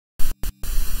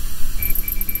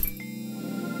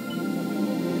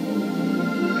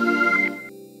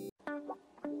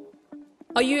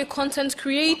Are you a content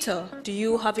creator? Do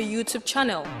you have a YouTube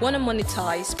channel? Want to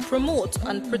monetize, promote,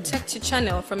 and protect your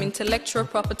channel from intellectual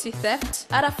property theft?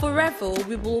 At AfricaMovies,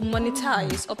 we will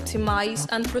monetize, optimize,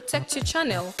 and protect your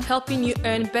channel, helping you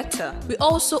earn better. We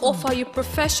also offer you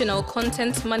professional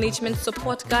content management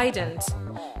support guidance.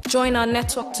 Join our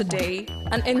network today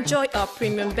and enjoy our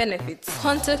premium benefits.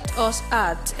 Contact us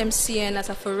at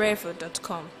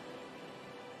mcn@africamovies.com.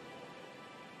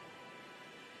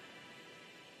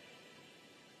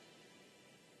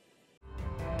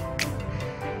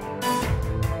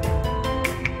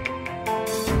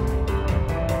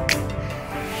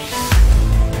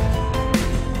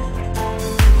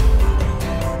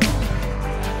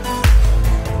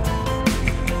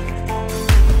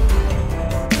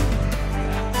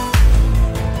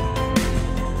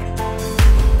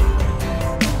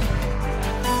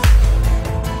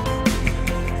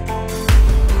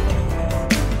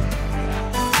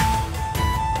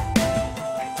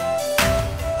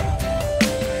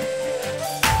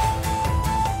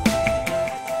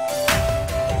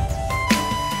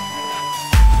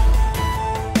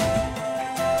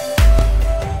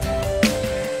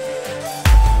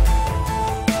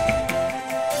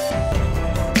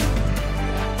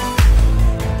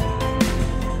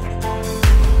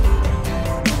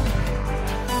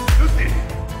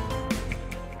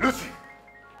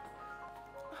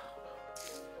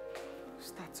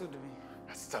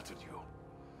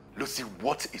 Lucy,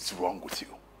 what is wrong with you?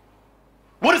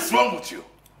 What is wrong with you?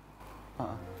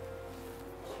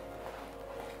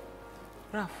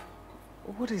 Ralph,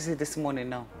 what is it this morning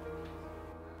now?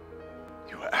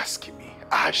 You are asking me.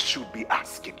 I should be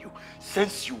asking you.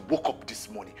 Since you woke up this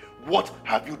morning, what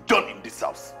have you done in this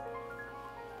house?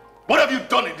 What have you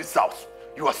done in this house?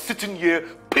 You are sitting here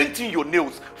painting your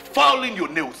nails, filing your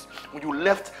nails, when you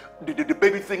left the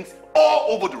baby things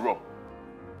all over the room.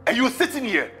 And you are sitting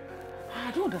here. I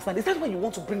don't understand. Is that why you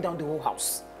want to bring down the whole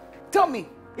house? Tell me,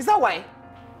 is that why?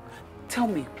 Tell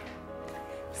me,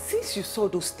 since you saw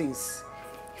those things,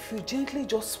 if you gently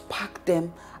just pack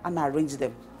them and arrange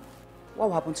them, what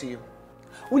will happen to you?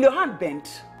 Will your hand bend?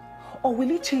 Or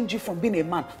will it change you from being a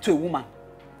man to a woman?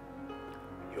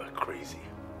 You are crazy.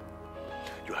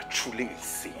 You are truly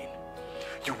insane.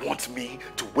 You want me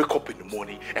to wake up in the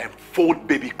morning and fold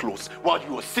baby clothes while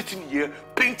you are sitting here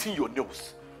painting your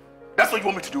nails? That's what you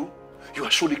want me to do? You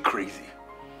are surely crazy.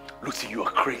 Lucy, you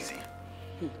are crazy.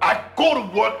 I go to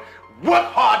work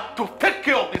hard to take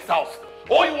care of this house.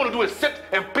 All you want to do is sit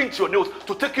and paint your nails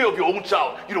to take care of your own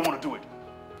child. You don't want to do it.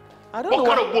 What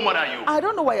kind of woman are you? I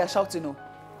don't know why you're shouting. No.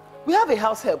 We have a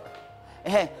house help.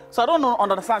 So I don't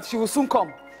understand. She will soon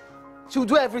come. She will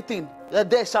do everything. You're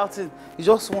there shouting. You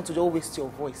just want to just waste your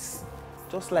voice.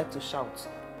 Just like to shout.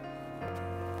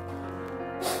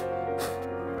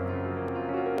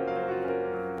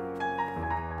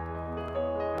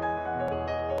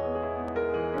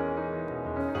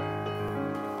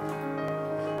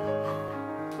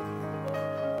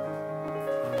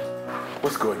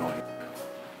 What's going on?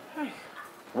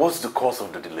 What's the cause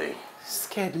of the delay?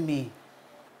 Scared me.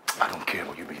 I don't care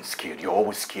about you being scared. You're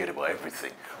always scared about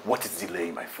everything. What is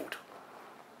delaying my food?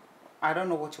 I don't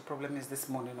know what your problem is this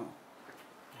morning. No.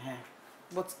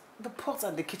 But the pots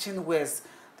and the kitchenwares,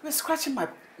 they were scratching my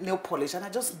nail polish and I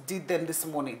just did them this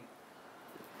morning.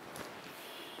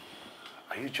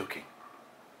 Are you joking?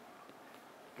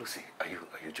 Lucy, are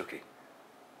you joking?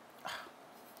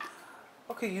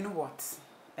 Okay, you know what?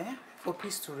 For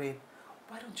peace to reign,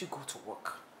 why don't you go to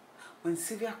work? When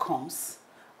Sylvia comes,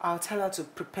 I'll tell her to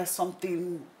prepare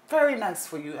something very nice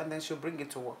for you and then she'll bring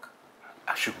it to work.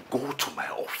 I should go to my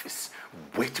office,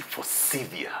 waiting for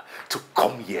Sylvia to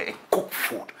come here and cook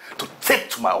food to take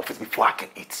to my office before I can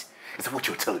eat. Is that what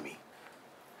you're telling me?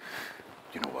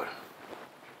 You know what?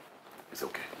 It's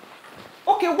okay.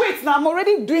 Okay, wait, now I'm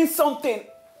already doing something.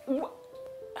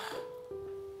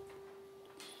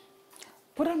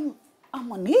 But I'm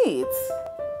on it.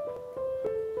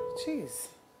 Jeez.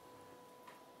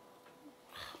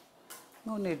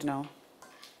 No need now.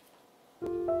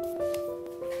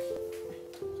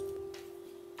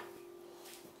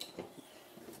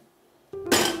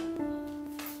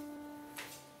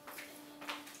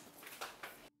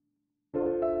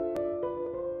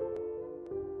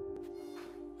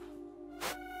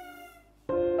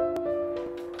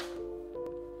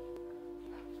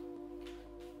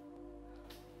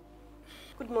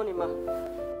 Good morning, ma.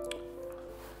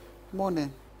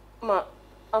 Morning. Ma,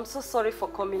 I'm so sorry for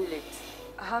coming late.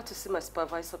 I had to see my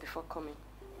supervisor before coming.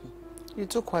 You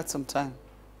took quite some time.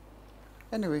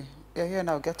 Anyway, you're here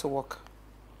now. Get to work.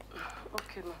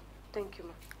 Okay, ma. Thank you,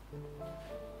 ma.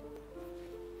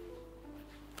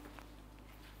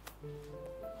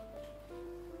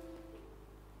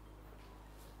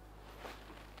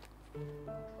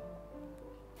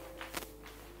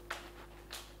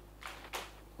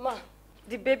 Ma,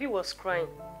 the baby was crying.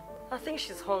 I think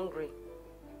she's hungry.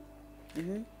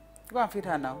 Go and feed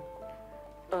her now.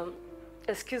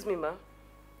 Excuse me, ma.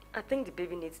 I think the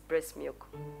baby needs breast milk.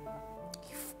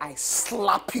 If I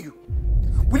slap you,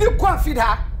 will you go and feed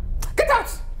her? Get out!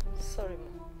 Sorry,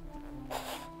 ma.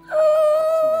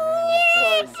 Sorry, let me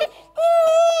go and feed you.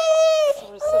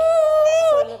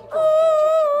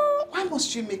 Why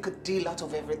must you make a deal out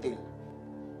of everything?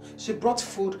 She brought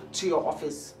food to your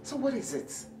office. So what is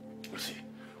it? Lucy,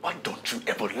 why don't you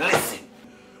ever listen?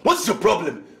 What's your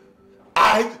problem?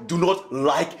 I do not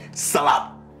like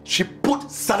salad. She put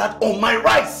salad on my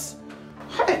rice.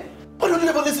 Hey, why don't you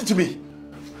ever listen to me?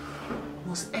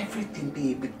 Must everything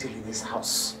be a big deal in this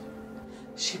house?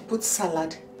 She put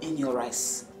salad in your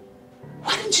rice.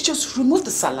 Why don't you just remove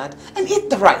the salad and eat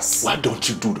the rice? Why don't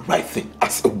you do the right thing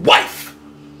as a wife?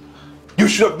 You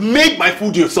should have made my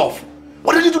food yourself.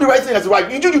 Why don't you do the right thing as a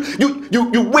wife?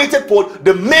 You waited for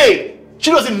the maid. She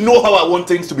doesn't know how I want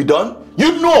things to be done.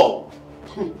 You know.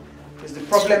 Is the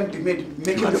problem the maid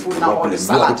making the food now or the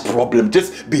salad? Not the problem.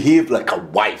 Just behave like a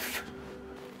wife.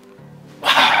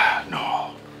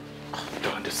 No. I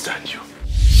don't understand you.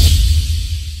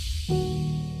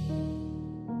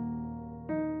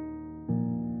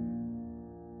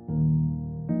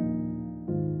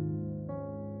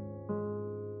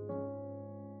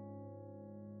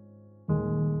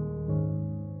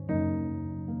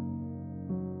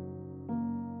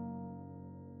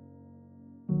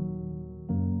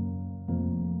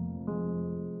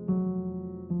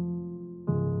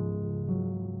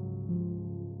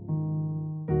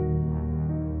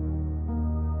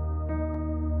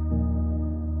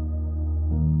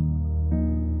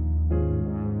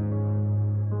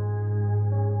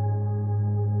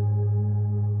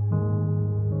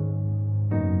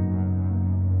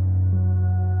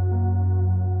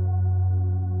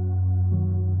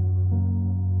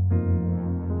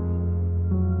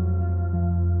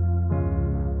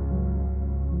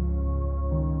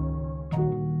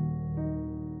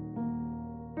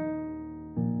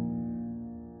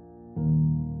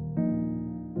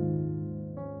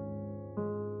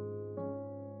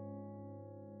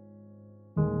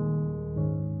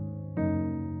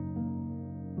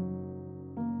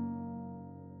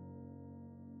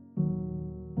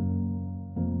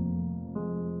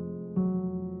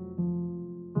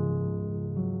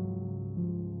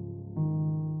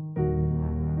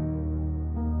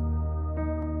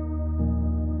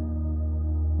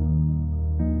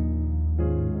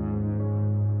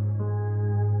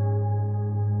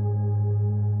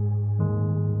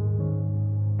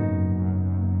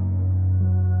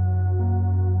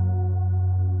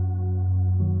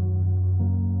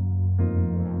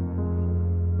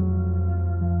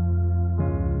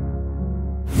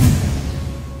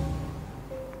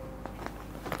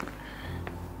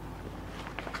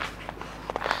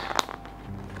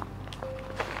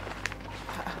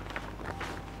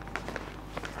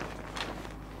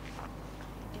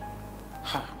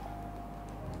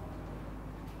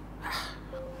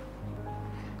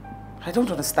 I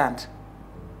don't understand.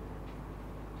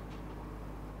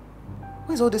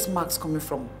 Where's all these marks coming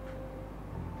from?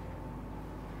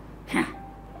 You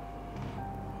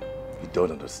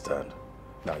don't understand.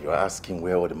 Now you're asking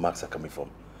where all the marks are coming from.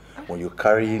 When you're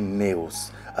carrying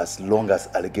nails as long as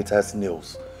alligator's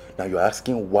nails, now you're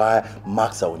asking why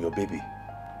marks are on your baby.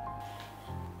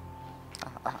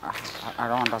 I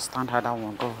don't understand how that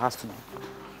one has to do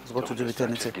with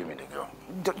anything. Just give me the girl.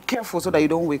 Careful so that you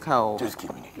don't wake her. Just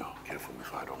give me the girl. Careful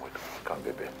before I don't wake her. Come,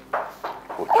 baby.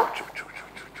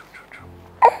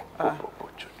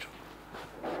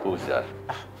 Who's that?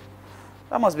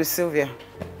 That must be Sylvia.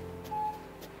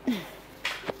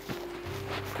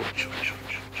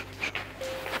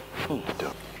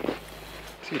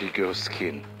 See the girl's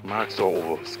skin. Marks all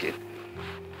over her skin.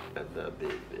 That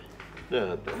baby.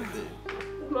 That baby.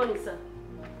 Good morning, sir.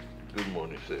 Good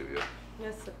morning, Sylvia.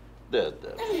 Yes, sir. That.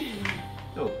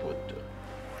 No, put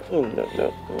no, put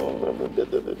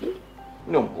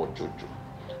Jojo.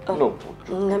 No, put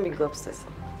Jojo. Let me go upstairs.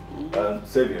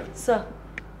 Sylvia. Sir.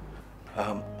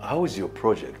 How is your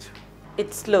project?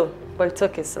 It's slow, but it's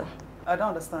okay, sir. I don't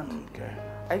understand. Okay.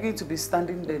 Are you going to be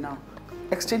standing there now,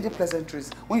 exchanging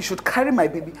pleasantries, when you should carry my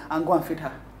baby and go and feed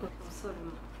her? I'm sorry,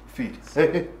 ma. Feed.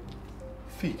 Hey.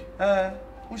 Feed.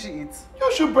 Who she eats?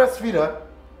 You should breastfeed her.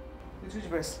 Which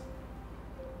breast?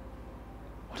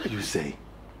 What are you saying?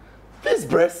 This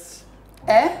breast?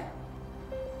 Wait.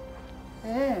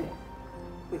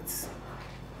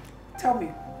 Tell me,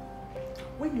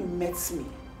 when you met me,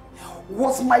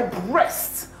 was my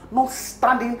breast not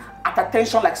standing at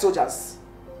attention like soldiers.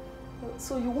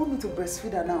 So you want me to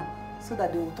breastfeed her now so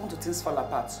that they will turn to things fall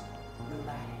apart? You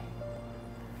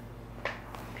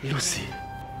lie. Lucy.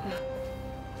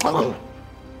 Oh,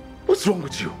 what's wrong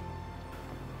with you?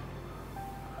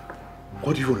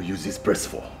 What do you want to use this breast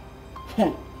for?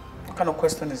 What kind of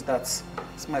question is that?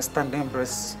 It's my standing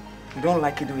breast. You don't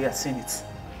like it the way you're seeing it.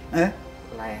 Eh?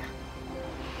 Liar.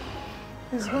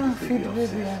 He's going to feed the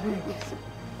baby, I think.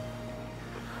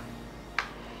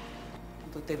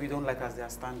 Don't tell me you don't like as they are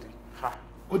standing. Ha.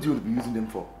 What do you want to be using them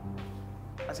for?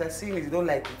 As you're seeing it, you don't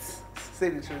like it. Say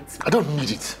the truth. I don't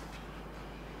need it.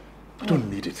 I don't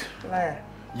need it. Liar.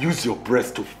 Use your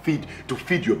breast to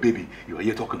feed your baby. You are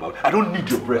here talking about. I don't need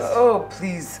your breast. Oh,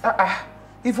 please.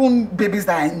 Even babies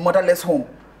that are in motherless home,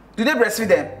 do they breastfeed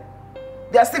them?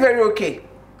 They are still very okay.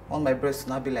 On my breast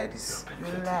will not be like this.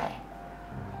 You lie.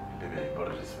 Baby,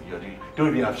 brother, you don't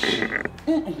even have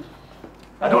shame.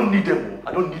 I don't need them.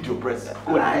 I don't need your breast.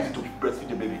 Go and use it to breastfeed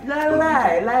the baby.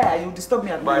 Lie. You disturb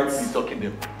me at night. Why are you talking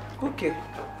them? Okay.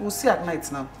 We'll see at night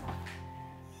now.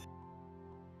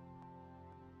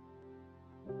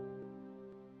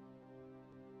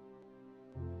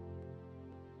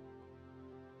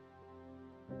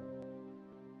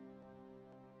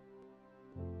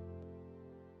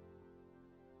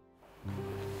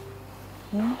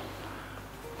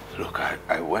 Look,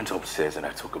 I went upstairs and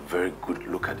I took a very good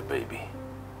look at the baby.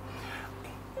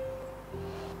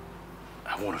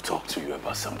 I want to talk to you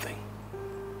about something.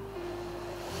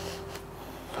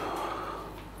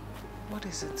 What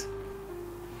is it?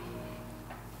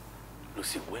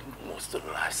 Lucy, when was the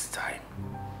last time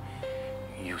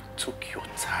you took your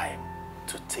time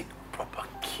to take proper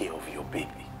care of your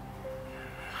baby?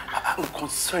 I'm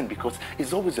concerned because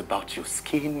it's always about your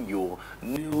skin, your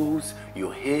nails,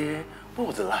 your hair. When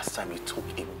was the last time you took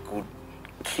a good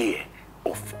care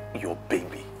of your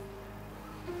baby?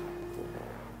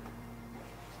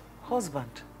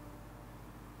 Husband,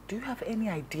 do you have any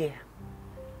idea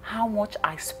how much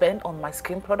I spend on my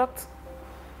skin products?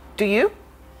 Do you?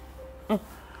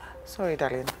 Sorry,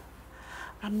 darling.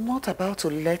 I'm not about to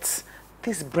let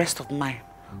this breast of mine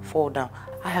fall down.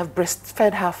 I have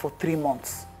breastfed her for 3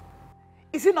 months.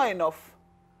 Is it not enough?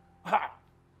 Ha!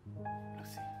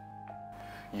 Lucy,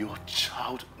 your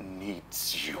child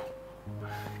needs you.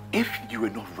 If you were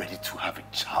not ready to have a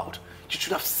child, you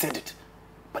should have said it.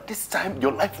 But this time,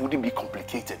 your life wouldn't be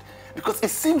complicated because it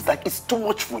seems like it's too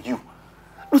much for you.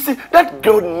 Lucy, that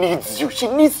girl needs you. She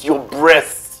needs your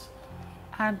breast.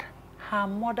 And her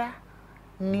mother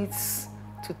needs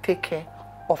to take care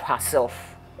of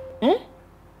herself.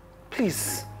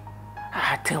 Please,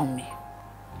 tell me,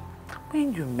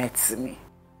 when you met me,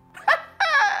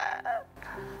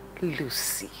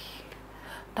 Lucy,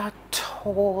 that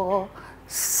tall,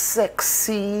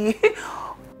 sexy,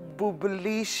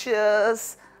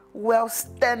 boobylicious,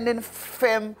 well-standing,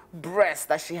 firm breast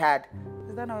that she had.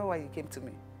 Is that not why you came to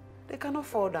me? They cannot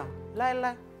fall down.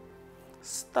 Lila,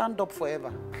 stand up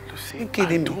forever. Lucy,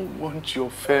 I don't want your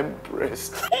firm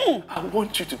breast. I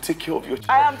want you to take care of your child.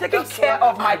 I am taking care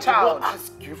of my child. I do not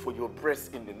ask you for your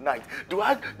breast in the night. Do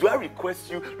I request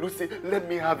you, Lucy, let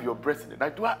me have your breast in the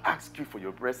night? Do I ask you for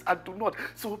your breast? I do not.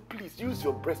 So please, use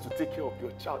your breast to take care of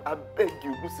your child. I beg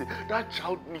you, Lucy. That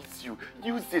child needs you.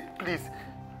 Use it, please.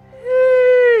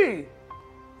 Hey!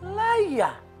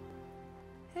 Liar!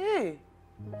 Hey!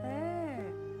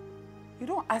 You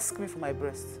don't ask me for my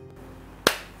breast.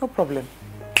 No problem.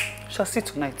 Shall see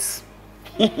tonight.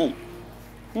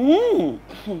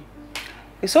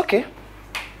 It's okay.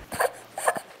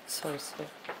 Sorry, sir.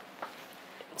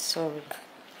 Sorry.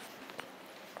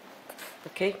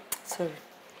 Okay? Sorry.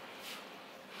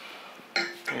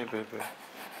 Hey, baby.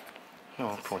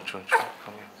 No, Poncho,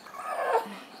 come here.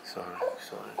 Sorry.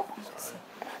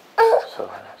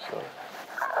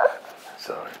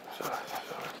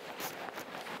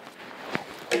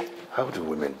 How do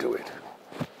women do it?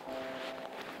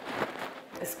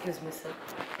 Excuse me, sir.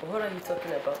 What are you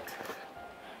talking about?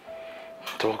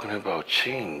 I'm talking about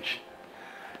change.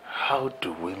 How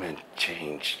do women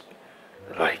change?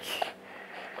 Like,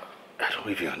 I don't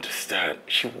even understand.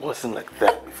 She wasn't like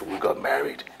that before we got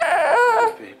married.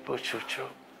 Babe, Chocho.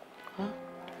 Huh?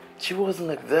 She wasn't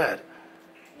like that.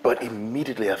 But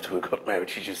immediately after we got married,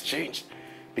 she just changed.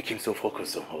 Became so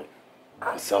focused on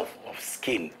herself, of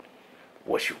skin,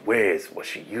 what she wears, what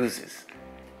she uses.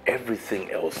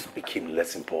 Everything else became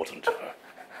less important to her.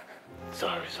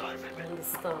 Sorry, baby. I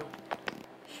understand.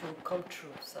 She will come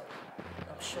true, sir.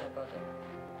 I'm sure about that.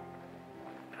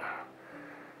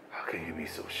 How can you be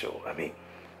so sure? I mean,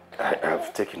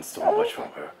 I've taken so much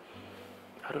from her.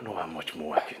 I don't know how much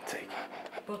more I can take.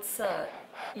 But, sir,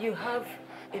 you have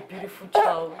a beautiful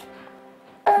child.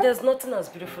 There's nothing as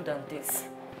beautiful than this.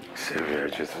 Sylvia, I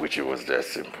just wish it was that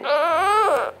simple.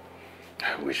 I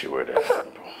wish it were that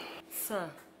simple. Sir,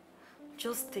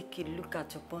 just take a look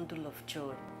at your bundle of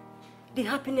joy. The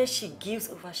happiness she gives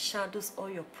overshadows all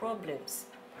your problems.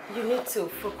 You need to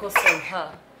focus on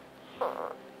her.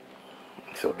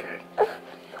 It's okay.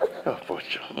 Oh, poor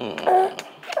child.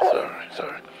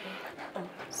 Sorry.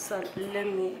 Sir, let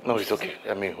me... No, it's okay.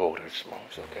 Let me hold her small.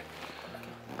 It's okay.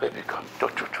 Baby, come. No.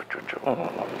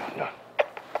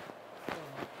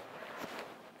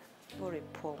 You're a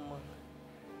poor man.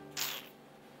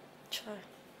 Try.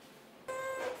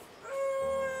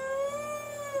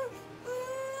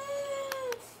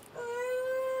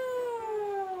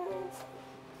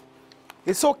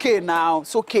 It's okay now.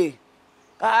 It's okay.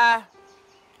 Hi.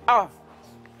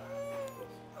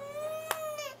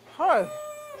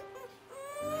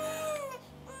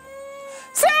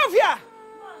 Sylvia!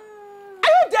 Are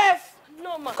you deaf?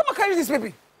 No, ma. Come on, carry this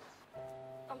baby.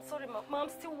 I'm sorry, ma. Ma, I'm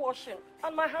still washing.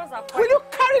 And my hands are... Will you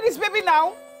carry this baby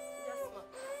now? Yes, ma.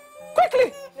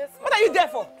 Quickly! Yes, ma. What are you there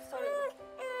for? Sorry, ma.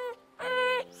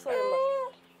 Sorry, ma.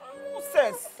 Who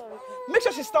says? Sorry. Make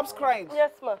sure she stops crying.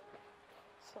 Yes, ma.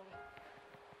 Sorry.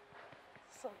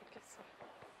 Sorry, okay, sorry.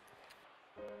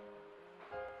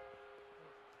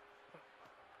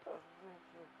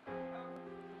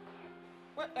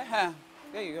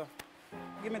 There you go.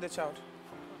 Give me the child.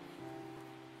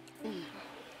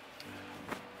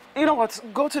 You know what?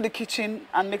 Go to the kitchen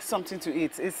and make something to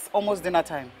eat. It's almost dinner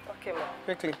time. Okay, ma.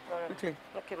 Quickly. Right. Quickly.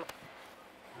 Okay, ma.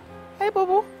 Hey,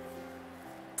 Boo.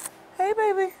 Hey,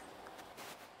 baby.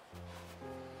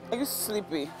 Are you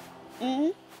sleepy?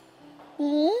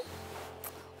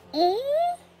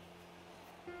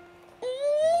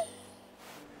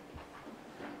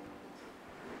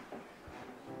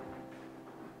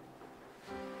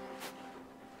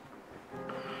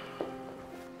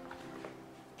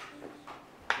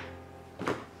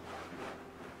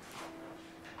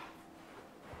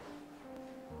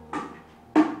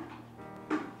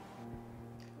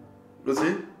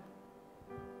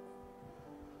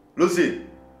 Lucy?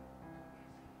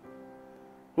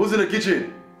 Who's in the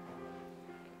kitchen?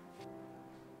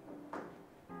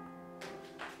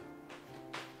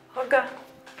 Oga.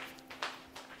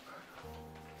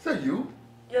 Is that you?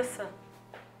 Yes, sir.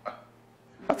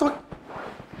 I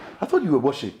thought you were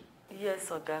washing. Yes,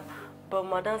 Oga. But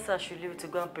Madam said I should leave to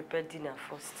go and prepare dinner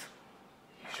first.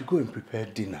 You should go and prepare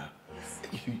dinner. Yes.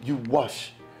 You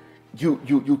wash.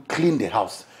 You clean the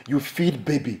house. You feed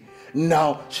baby.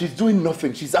 Now she's doing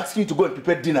nothing. She's asking you to go and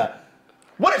prepare dinner.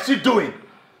 What is she doing?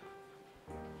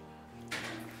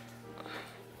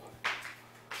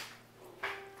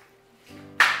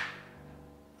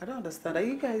 I don't understand. Are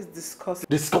you guys discussing?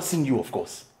 Discussing you, of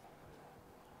course.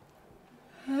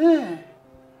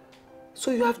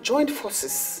 So you have joined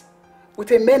forces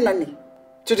with a Manari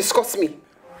to discuss me?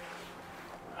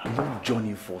 I'm not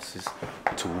joining forces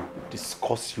to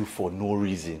discuss you for no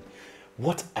reason.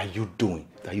 What are you doing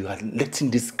that you are letting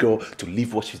this girl to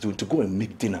leave what she's doing to go and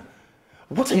make dinner?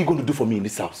 What are you going to do for me in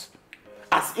this house?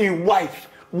 As a wife,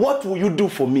 what will you do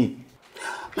for me?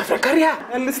 My friend Karia,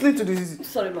 I'm listening to this.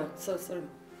 Sorry, ma. Sorry.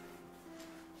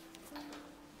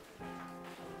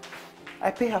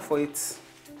 I pay her for it.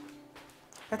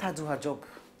 Let her do her job.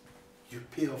 You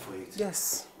pay her for it?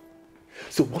 Yes.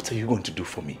 So what are you going to do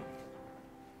for me?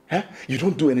 Huh? You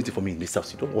don't do anything for me in this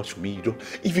house. You don't watch me. You don't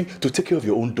even to take care of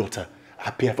your own daughter. I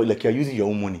pay her for it like you're using your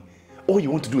own money. All you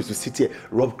want to do is to sit here,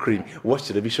 rub cream, watch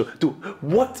television.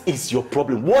 What is your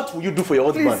problem? What will you do for your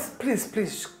husband?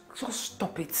 Please, just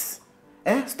stop it.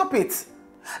 Stop it.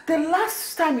 The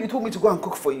last time you told me to go and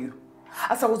cook for you,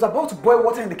 as I was about to boil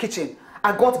water in the kitchen,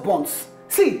 I got burns.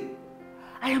 See,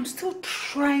 I am still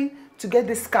trying to get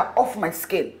this scar off my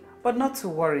skin. But not to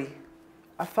worry.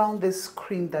 I found this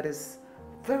cream that is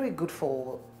very good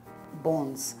for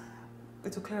burns.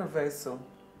 It will clear up very soon.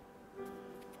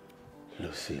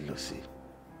 Lucy, you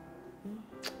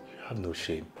have no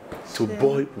shame. To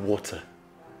boil water.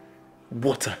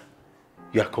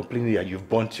 You are complaining that you've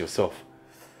burnt yourself.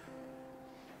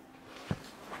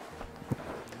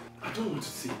 I don't want to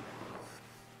see.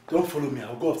 Don't follow me.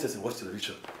 I'll go upstairs and watch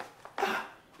television.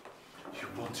 You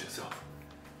burnt yourself.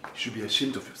 You should be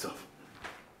ashamed of yourself.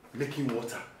 Making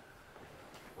water.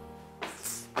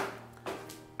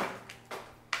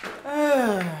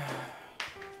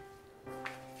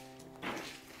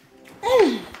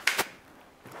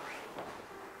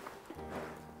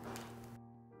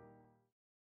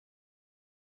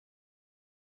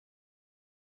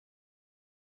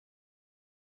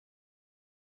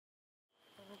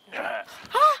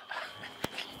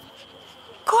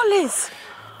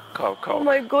 Come. Oh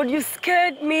my God, you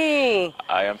scared me.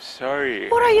 I am sorry.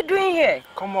 What are you doing here?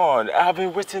 Come on, I have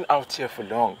been waiting out here for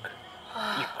long.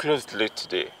 You closed late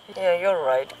today. Yeah, you're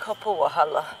right. Couple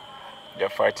wahala. They're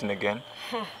fighting again?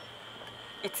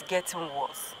 It's getting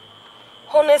worse.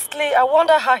 Honestly, I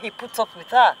wonder how he put up with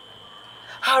her.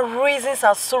 Her reasons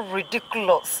are so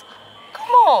ridiculous.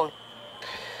 Come on.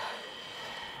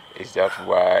 Is that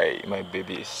why my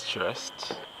baby is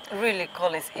stressed? Really,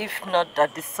 Collins, if not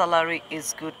that the salary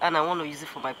is good and I want to use it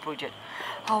for my project,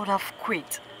 I would have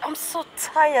quit. I'm so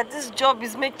tired. This job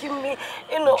is making me,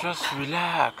 Just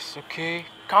relax, okay?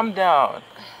 Calm down.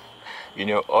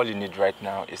 All you need right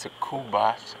now is a cool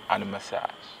bath and a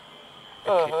massage.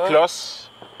 Okay? Plus,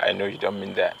 I know you don't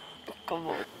mean that. Come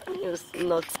on. It's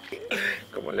not.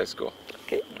 Come on, let's go.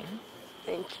 Okay.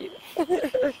 Thank you.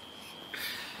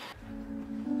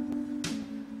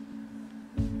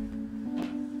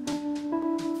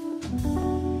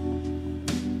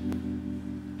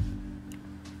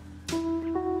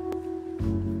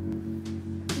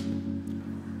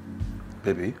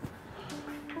 Baby,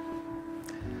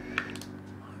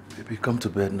 come to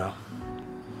bed now.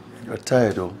 You're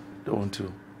tired, though. Don't want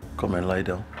to come and lie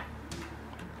down.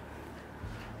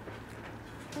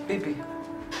 Baby.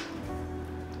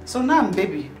 So now I'm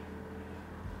baby.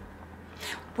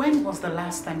 When was the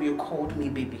last time you called me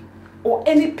baby? Or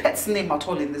any pet's name at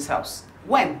all in this house?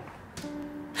 When?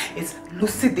 It's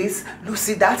Lucy this,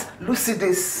 Lucy that, Lucy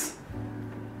this.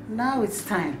 Now it's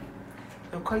time.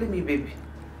 You're calling me baby.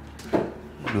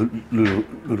 Lulu,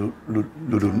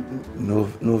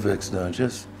 no vex now.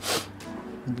 Just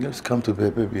come to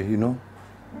bed, baby,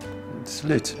 It's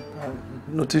late. I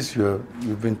notice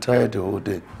you've been tired the whole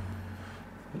day.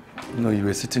 You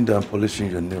were sitting down polishing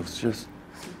your nails. Just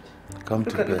come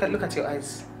to bed. Look at your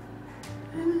eyes.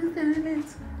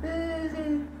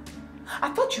 I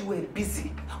thought you were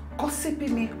busy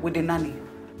gossiping me with the nanny.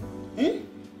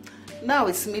 Now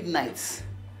it's midnight.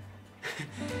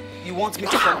 You want me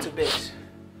to come to bed?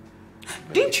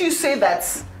 Didn't you say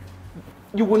that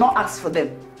you will not ask for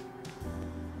them?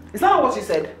 Is that not what you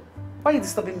said? Why are you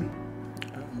disturbing me?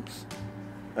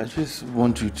 I just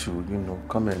want you to,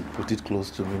 come and put it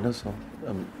close to me. That's all.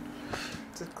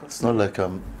 It's not like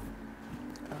I'm...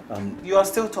 You are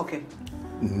still talking?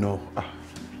 No.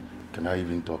 Can I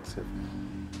even talk, sir?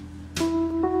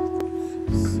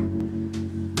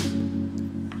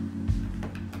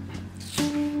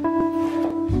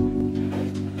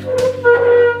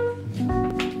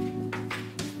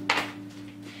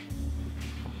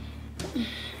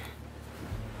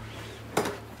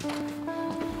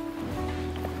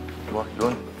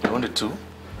 You want the two?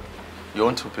 You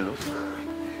want 2 pillows?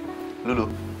 Lulu,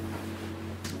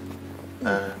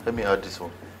 let me add this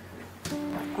one.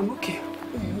 I'm okay.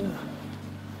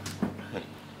 Hey,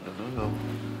 Lulu.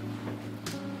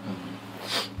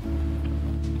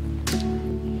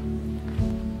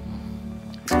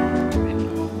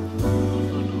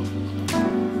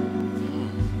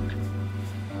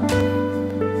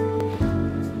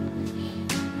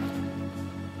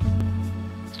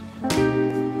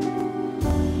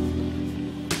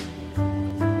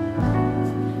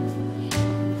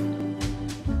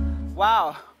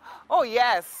 Wow. Oh,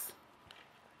 yes.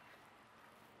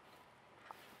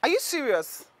 Are you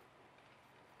serious?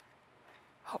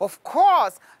 Of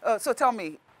course. So tell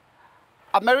me,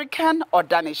 American or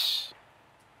Danish?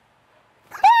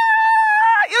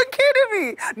 You're kidding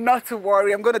me. Not to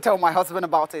worry. I'm going to tell my husband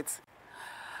about it.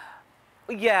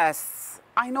 Yes,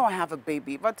 I know I have a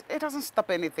baby, but it doesn't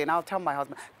stop anything. I'll tell my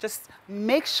husband. Just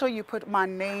make sure you put my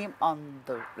name on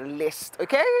the list,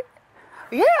 okay?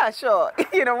 Yeah, sure.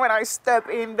 When I step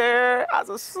in there as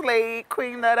a slay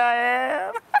queen that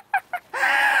I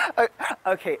am.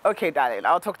 Okay, darling.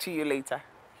 I'll talk to you later.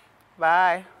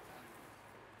 Bye.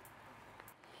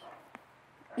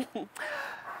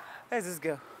 Where's this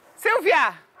girl?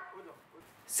 Sylvia!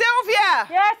 Sylvia!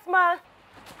 Yes, ma.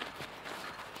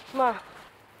 Ma.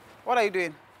 What are you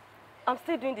doing? I'm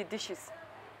still doing the dishes.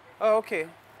 Oh, okay.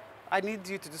 I need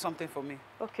you to do something for me.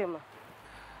 Okay, ma.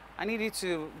 I need you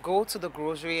to go to the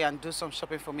grocery and do some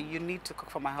shopping for me. You need to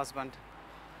cook for my husband.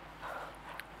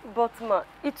 But, ma,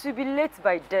 it will be late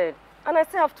by then. And I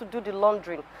still have to do the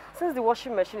laundering since the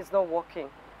washing machine is not working.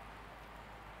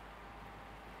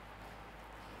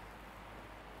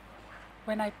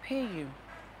 When I pay you,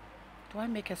 do I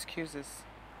make excuses?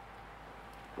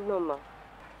 No, ma.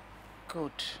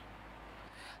 Good.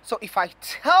 So if I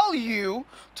tell you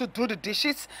to do the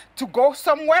dishes, to go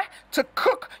somewhere, to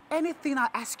cook, anything I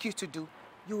ask you to do,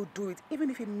 you'll do it, even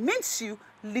if it means you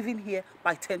leaving here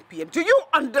by 10 p.m. Do you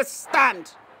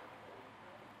understand?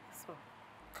 So.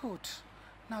 Good.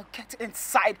 Now get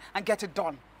inside and get it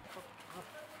done.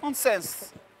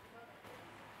 Nonsense.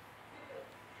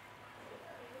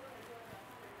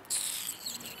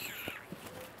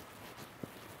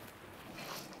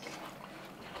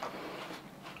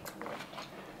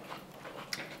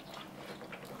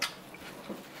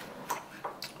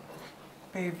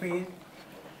 Baby.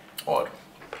 What?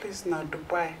 Please now,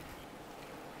 Dubai.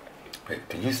 Hey,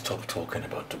 can you stop talking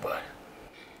about Dubai?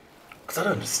 Because I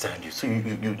don't understand you. So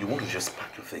you want to just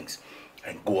pack your things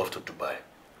and go off to Dubai?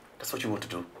 That's what you want to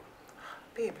do?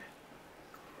 Babe,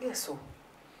 yes, so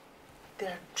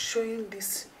they're showing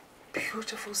these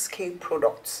beautiful skin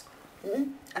products.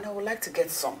 And I would like to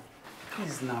get some.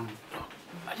 Please now.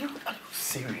 Are you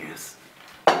serious?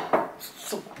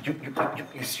 So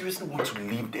you seriously want to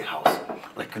leave the house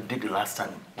like you did the last time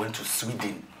you went to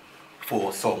Sweden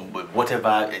for some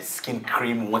whatever skin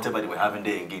cream, whatever they were having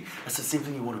there again? That's the same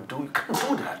thing you want to do. You can't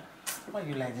do that. Why are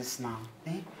you like this now?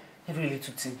 Every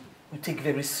little thing you take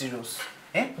very serious.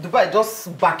 Dubai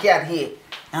just backyard here.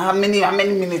 How many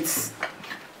minutes?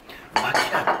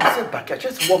 Backyard? You said backyard.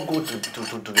 Just walk go to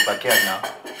the backyard now.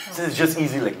 Since it's just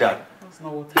easy like that. That's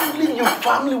not what You leave your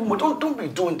family, woman. Don't be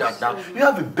doing that now. You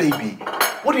have a baby.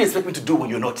 What do you expect me to do when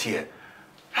you're not here?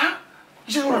 Huh?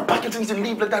 You just want to pack your things and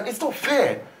leave like that. It's not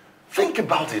fair. Think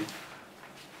about it.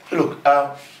 Look,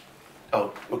 oh,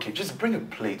 okay, just bring a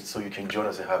plate so you can join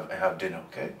us and have dinner,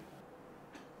 okay?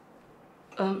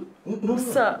 No,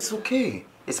 sir. It's okay.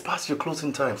 It's past your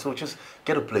closing time, so just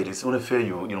get a plate. It's only fair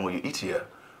you eat here.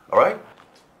 All right?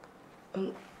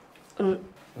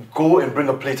 Go and bring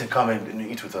a plate and come and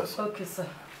eat with us. Okay, sir.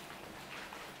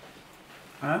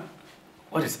 Huh?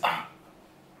 What is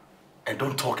And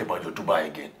don't talk about your Dubai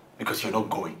again, because you're not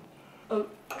going.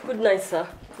 Good night, sir.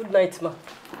 Good night, ma.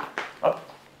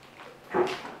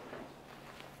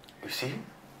 You see?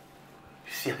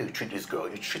 You see how you treat this girl?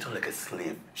 You treat her like a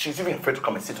slave. She's even afraid to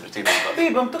come and sit at the table with us.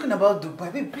 Babe, I'm talking about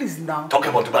Dubai. Babe, please now. Talking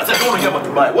about Dubai? I said I don't want to hear about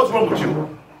Dubai. What's wrong with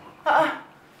you?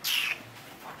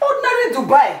 Ordinary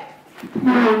Dubai.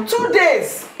 2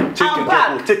 days. I'm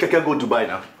back. Take care, go Dubai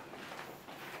now.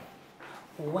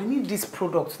 Oh, I need this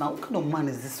product now. What kind of man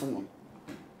is this one?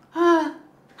 And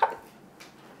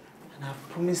I've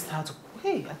promised her to...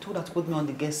 Hey, I told her to put me on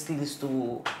the guest list to...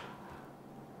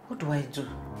 What do I do?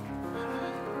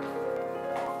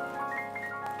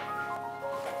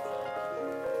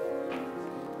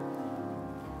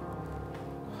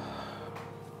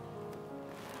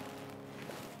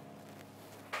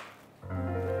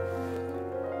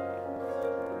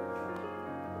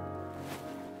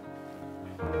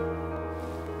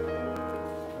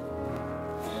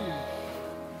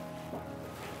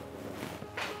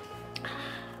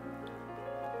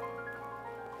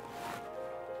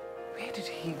 Where did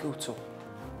he go to?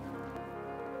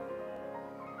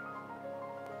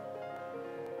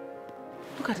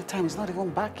 Look at the time, he's not even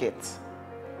back yet.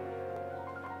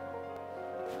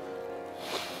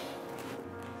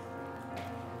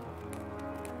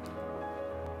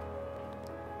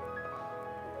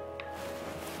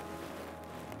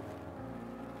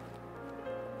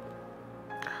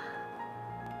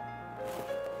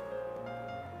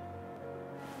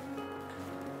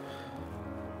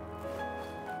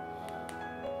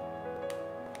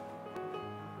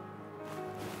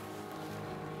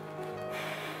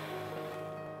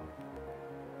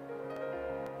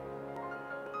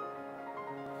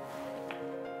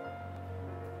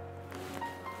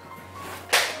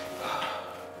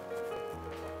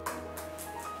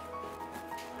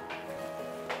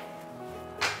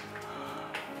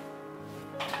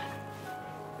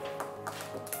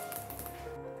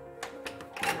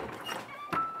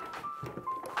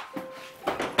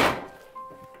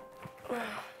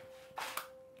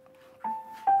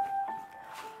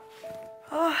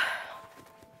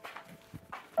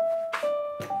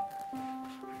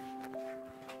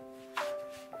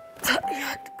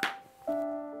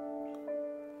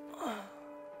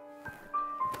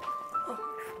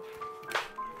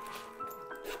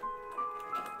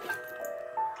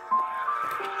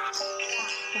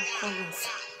 Collins.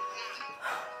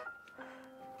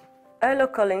 Hello,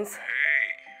 Collins. Hey,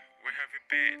 where have you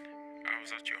been? I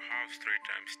was at your house 3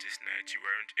 times this night. You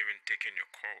weren't even taking your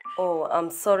calls. Oh, I'm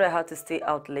sorry I had to stay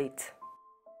out late.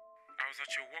 I was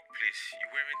at your workplace. You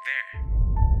weren't there.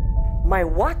 My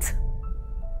what?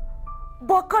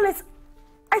 But Collins,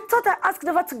 I thought I asked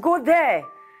never to go there.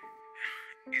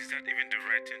 Is that even the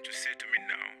right thing to say to me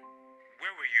now?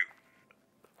 Where were you?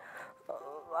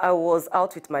 I was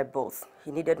out with my boss.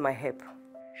 He needed my help.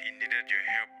 He needed your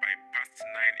help by past 9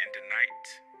 in the night.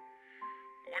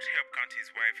 What help can't his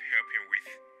wife help him with?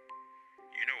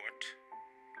 You know what?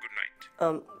 Good night.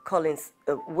 Collins,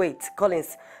 wait,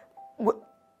 Collins.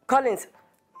 Collins.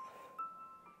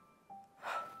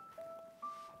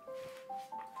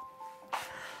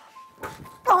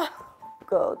 Oh,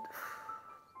 God.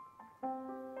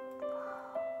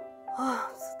 Oh,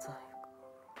 I'm so tired.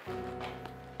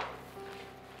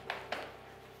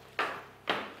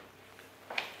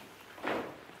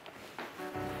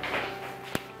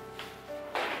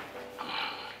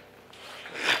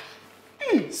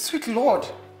 Sweet Lord.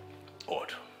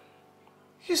 Odd.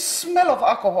 You smell of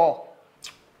alcohol.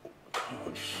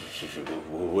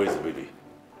 Where's the baby?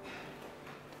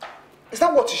 Is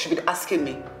that what you should be asking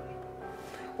me?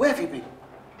 Where have you been?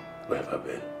 Where have I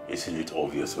been? Isn't it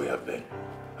obvious where I've been?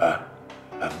 Huh?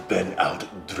 I've been out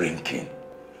drinking.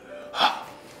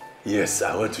 Yes,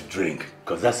 I want to drink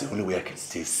because that's the only way I can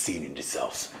stay sane in this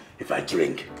house. If I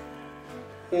drink.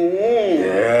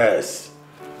 Yes.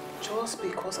 Just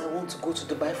because I want to go to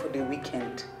Dubai for the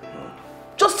weekend.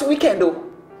 Just a weekend though.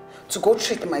 To go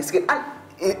treat my skin. And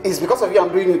it's because of you I'm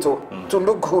doing it to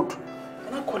look good.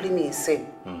 You're not calling me insane.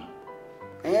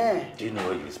 Yeah. Do you know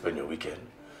where you spend your weekend?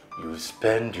 You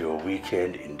spend your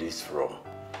weekend in this room,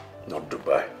 not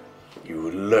Dubai. You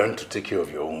will learn to take care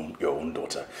of your own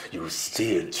daughter. You will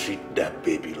stay and treat that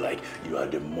baby like you are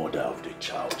the mother of the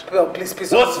child. Well, please.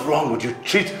 What's wrong with you?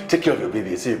 Take care of your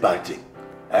baby. It's a bad thing.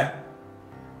 Eh?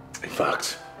 In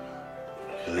fact,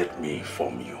 let me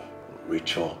inform you.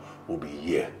 Rachel will be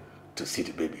here to see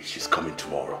the baby. She's coming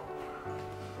tomorrow.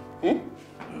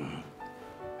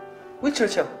 Which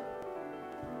Rachel?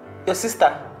 Your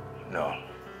sister? No,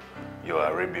 your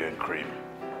Arabian cream,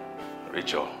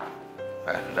 Rachel.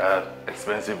 And that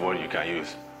expensive one you can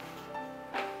use.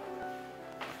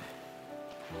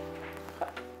 Oh,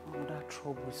 that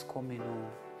trouble is coming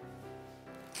on.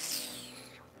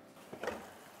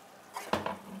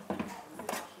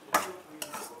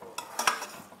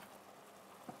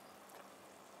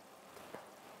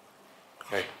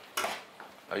 Hey,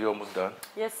 are you almost done?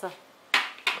 Yes, sir.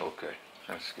 Okay,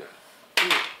 that's good.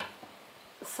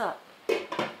 Sir,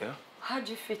 Yeah? how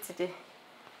do you feel today?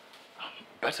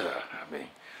 Better. I mean,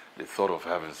 the thought of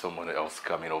having someone else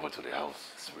coming over to the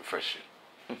house is refreshing.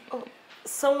 Oh,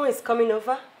 someone is coming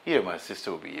over? Yeah, my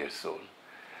sister will be here soon.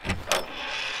 I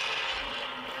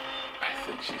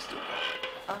think she's doing well.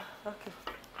 Ah, okay.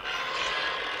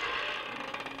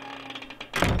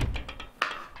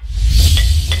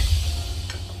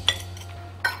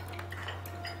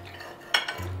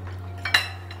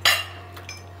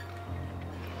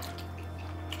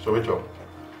 So, Rachel,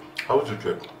 how was your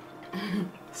trip?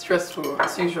 Stressful,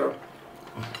 as usual.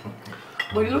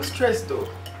 But you look stressed though.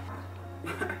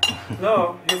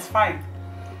 No, it's fine.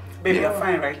 Baby, you're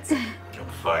fine, right? I'm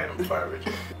fine,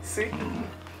 Rachel. See?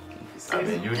 I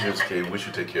mean, you just came, we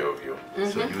should take care of you.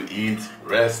 So you eat,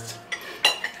 rest.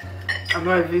 I'm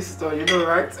not a visitor, you know,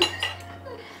 right?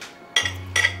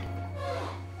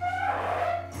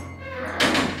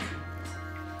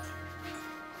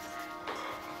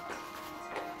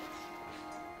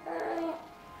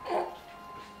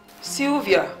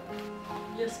 Sylvia.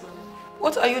 Yes, ma'am.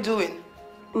 What are you doing?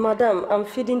 Madam, I'm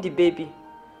feeding the baby.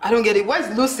 I don't get it.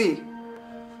 Where's Lucy?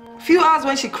 Few hours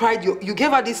when she cried, you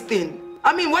gave her this thing.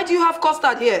 I mean, why do you have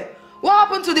custard here? What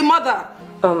happened to the mother?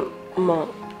 Ma,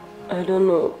 I don't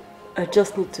know. I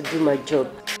just need to do my job.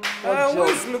 Who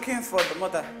is looking for the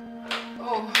mother?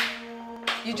 Oh,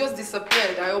 you just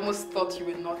disappeared. I almost thought you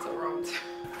were not around.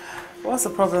 What's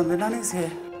the problem? The nanny's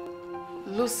here.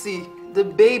 Lucy, the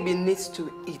baby needs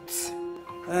to eat.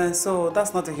 So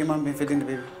that's not a human being feeding the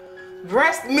baby.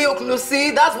 Breast milk,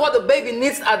 Lucy. That's what the baby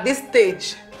needs at this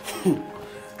stage.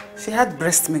 She had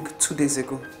breast milk 2 days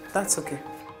ago. That's okay.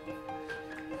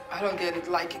 I don't get it.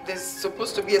 Like, there's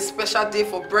supposed to be a special day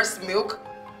for breast milk.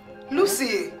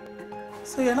 Lucy.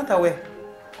 So you're not aware?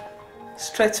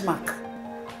 Stretch mark.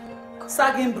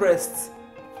 Sagging breasts.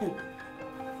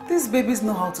 These babies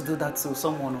know how to do that to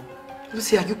someone.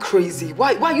 Lucy, are you crazy?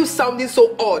 Why are you sounding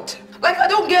so odd? Like, I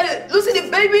don't get it. Lucy, the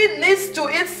baby needs to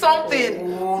eat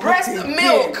something. Breast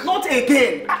milk. Not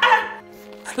again.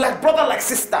 Like brother, like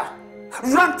sister.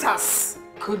 Ranters.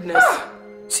 Goodness.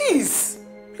 Jeez.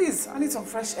 Please, I need some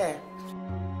fresh air.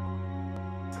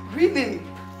 Really?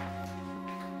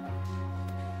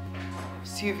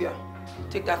 Sylvia,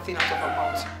 take that thing out of her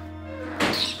mouth.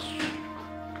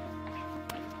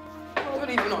 I don't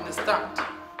even understand.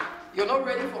 You're not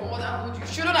ready for motherhood. You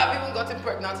shouldn't have even gotten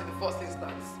pregnant in the first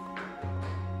instance.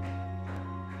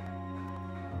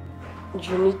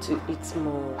 You need to eat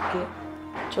more, okay?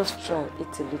 Just try and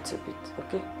eat a little bit,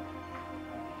 okay?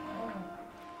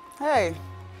 Hey.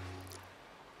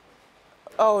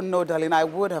 Oh, no, darling, I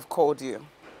would have called you.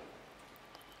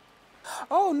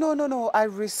 Oh, no. I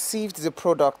received the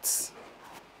products.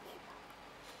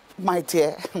 My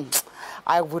dear,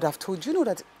 I would have told you,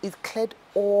 that it cleared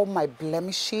all my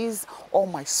blemishes, all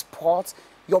my spots.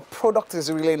 your product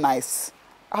is really nice.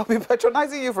 I'll be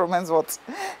patronizing you from henceforth.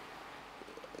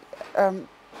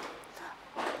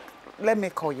 Let me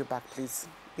call you back, please.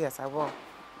 Yes, I will.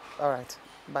 All right.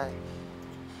 Bye.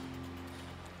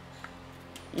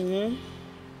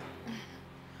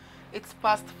 It's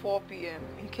past 4 p.m.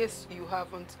 in case you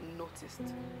haven't noticed.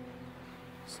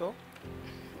 So?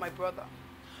 My brother,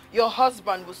 your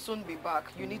husband will soon be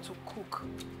back. You need to cook.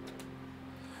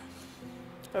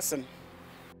 Listen,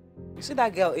 you see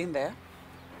that girl in there?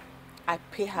 I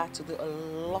pay her to do a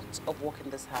lot of work in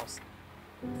this house.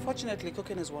 Fortunately,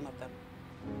 cooking is one of them.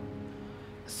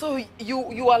 So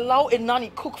you allow a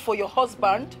nanny cook for your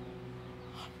husband?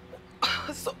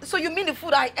 So you mean the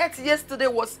food I ate yesterday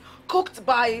was cooked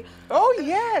by... Oh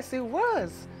yes, it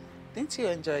was. Didn't you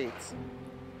enjoy it?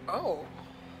 Oh.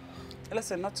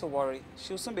 Listen, not to worry.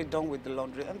 She'll soon be done with the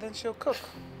laundry and then she'll cook.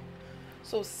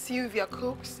 So Sylvia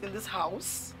cooks in this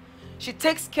house. She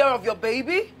takes care of your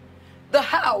baby, the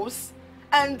house,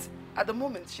 and at the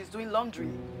moment she's doing laundry.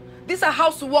 These are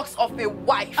houseworks of a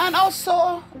wife. And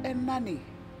also a nanny.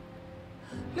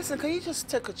 Listen, can you just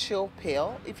take a chill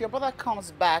pill? If your brother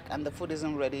comes back and the food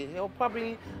isn't ready, he'll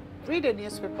probably read a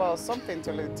newspaper or something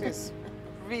till it is.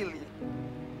 Really?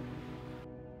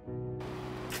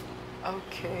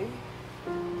 Okay.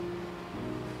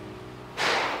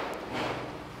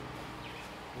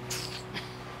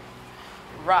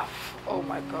 Rough. Oh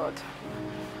my God.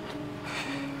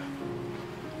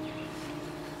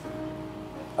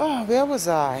 Oh, where was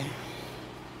I?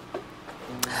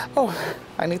 Oh,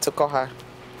 I need to call her.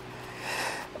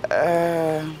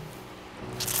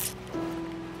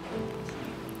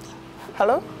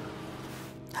 Hello?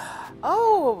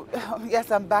 Oh,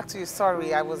 yes, I'm back to you.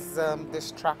 Sorry, I was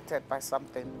distracted by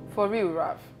something. For real,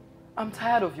 Raph, I'm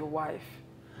tired of your wife.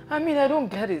 I mean, I don't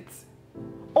get it.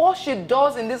 All she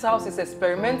does in this house is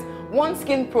experiment one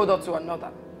skin product to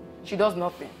another. She does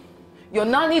nothing. Your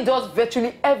nanny does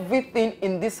virtually everything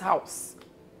in this house.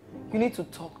 You need to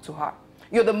talk to her.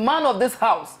 You're the man of this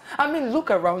house. I mean,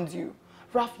 look around you.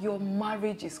 Raph, your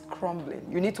marriage is crumbling.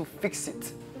 You need to fix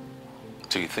it.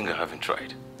 So you think I haven't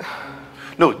tried?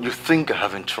 No, you think I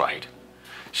haven't tried.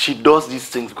 She does these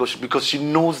things because she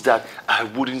knows that I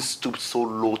wouldn't stoop so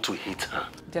low to hit her.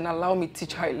 Then allow me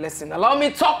teach her a lesson. Allow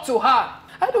me talk to her.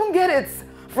 I don't get it.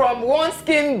 From one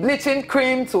skin bleaching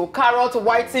cream to carrot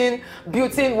whitening,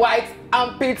 beauty white,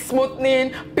 armpit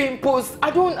smoothing, pimples.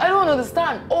 I don't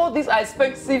understand. All these are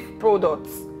expensive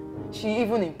products. She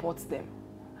even imports them.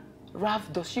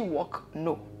 Raph, does she work?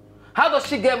 No. How does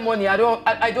she get money? I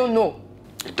don't know.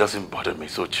 It doesn't bother me,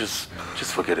 so just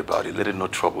forget about it. Let it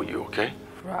not trouble you, okay?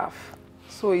 Raph,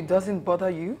 so it doesn't bother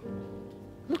you?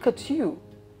 Look at you.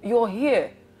 You're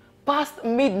here, past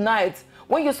midnight,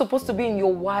 when you're supposed to be in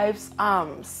your wife's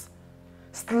arms,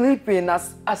 sleeping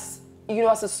as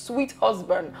a sweet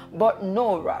husband. But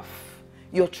no, Raph,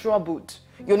 you're troubled.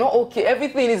 You're not okay.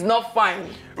 Everything is not fine.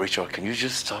 Rachel, can you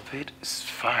just stop it? It's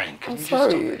fine. Can you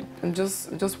sorry. just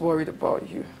stop it? I'm just worried about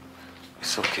you.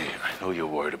 It's okay. I know you're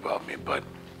worried about me, but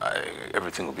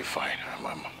everything will be fine.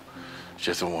 I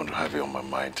just don't want to have you on my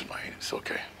mind tonight. It's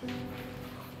okay.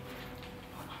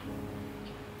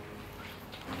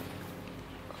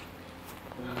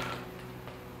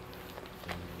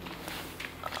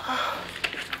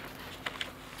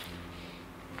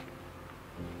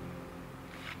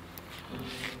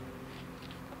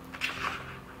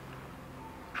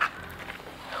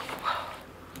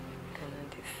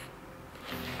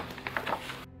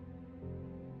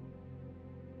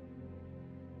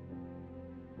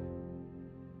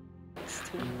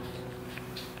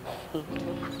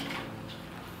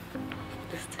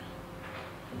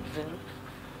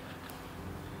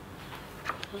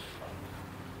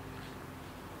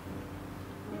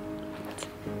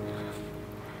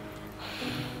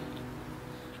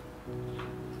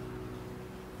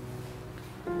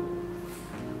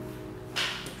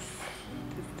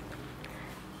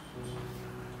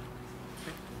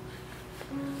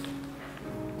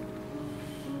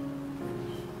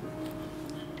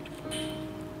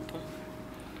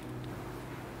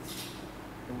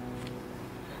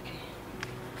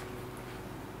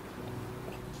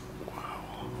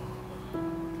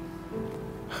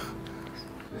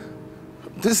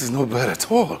 This is not bad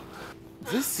at all.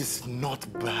 This is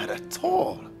not bad at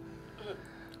all.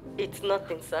 It's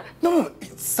nothing, sir. No,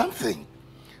 it's something.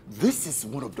 This is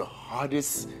one of the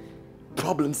hardest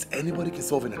problems anybody can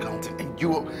solve in accounting.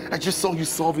 And I just saw you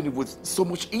solving it with so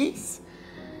much ease.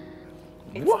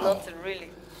 It's Wow. not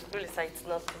really, sir, it's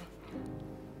nothing.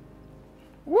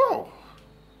 Whoa.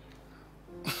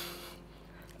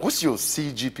 What's your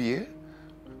CGPA?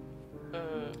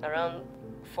 Around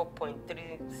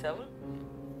 4.37.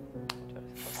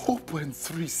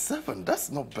 4.37. That's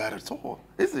not bad at all,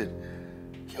 is it?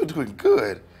 You're doing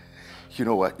good. You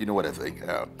know what? You know what I think?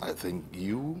 I think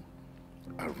you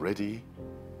are ready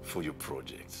for your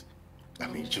project. I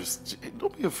mean, just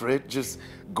don't be afraid. Just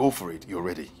go for it. You're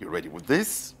ready. You're ready. With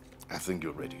this, I think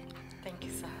you're ready. Thank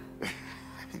you, sir.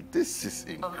 This is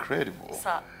incredible.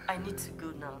 Sir, I need to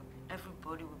go now.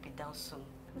 Everybody will be down soon.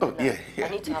 Oh, yeah. I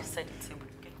need to have set the table,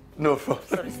 okay? No problem.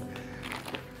 Sorry, sir.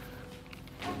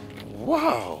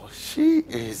 Wow, she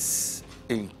is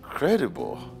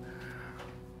incredible.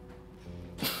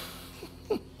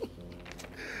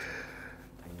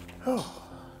 Oh.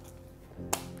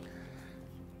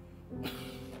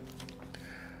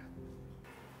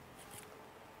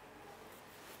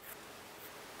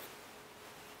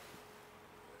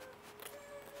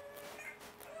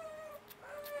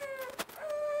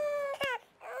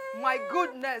 My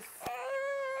goodness.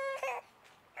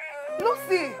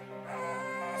 Lucy,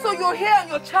 so you're here and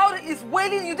your child is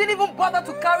wailing. You didn't even bother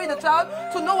to carry the child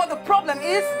to know what the problem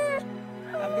is?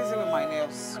 I'm busy with my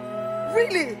nails.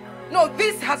 Really? No,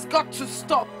 this has got to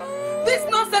stop. This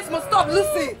nonsense must stop,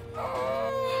 Lucy.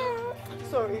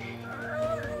 Sorry.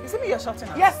 Is it me you're shouting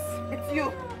at? Yes, it's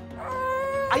you.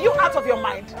 Are you out of your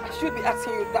mind? I should be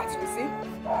asking you that, Lucy.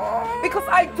 Because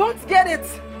I don't get it.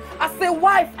 As a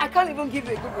wife, I can't even give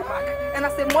you a good remark. And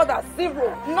as a mother,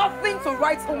 zero. Nothing to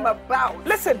write home about.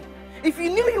 Listen, if you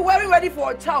knew you weren't ready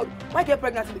for a child, why get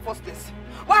pregnant in the first place?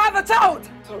 Why have a child?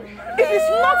 sorry. It is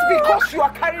not because you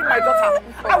are carrying my daughter.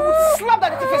 I would slap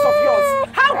that little face of yours.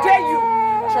 How dare you?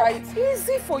 Try it. It's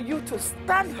easy for you to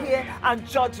stand here and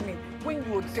judge me when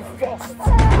you're divorced.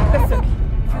 Listen,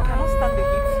 if you cannot stand the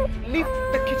heat, leave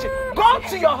the kitchen. Go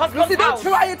to your husband's Lucy, don't house.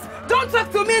 try it. Don't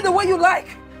talk to me the way you like.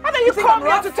 And then you come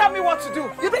here to tell me what to do.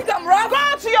 You think I'm rough?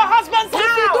 Go to your husband's Lucy,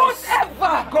 house. don't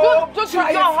ever. Go don't to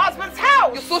try your it. husband's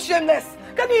house. You're so shameless.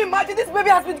 Can you imagine this baby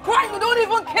has been crying? You don't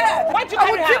even care. Why'd you I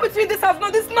carry will her? keep between this house.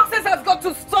 No, this nonsense has got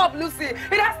to stop, Lucy.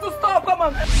 It has to stop. Come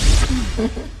on.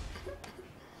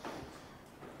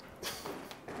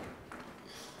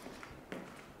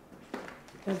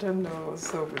 I don't know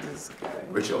what's up with this guy.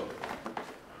 Rachel,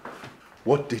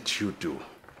 what did you do?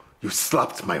 You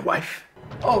slapped my wife?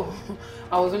 Oh,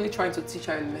 I was only trying to teach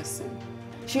her a lesson.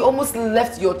 She almost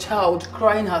left your child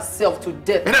crying herself to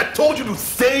death. And I told you to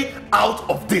stay out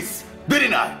of this,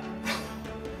 didn't I?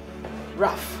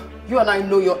 Raf, you and I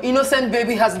know your innocent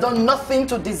baby has done nothing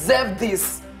to deserve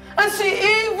this. And she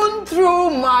even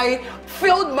threw my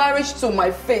failed marriage to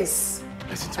my face.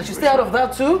 Listen to I me, should stay out of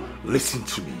that too? Listen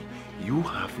to me. You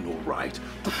have no right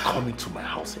to come into my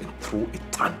house and throw a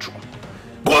tantrum.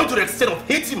 Going to the extent of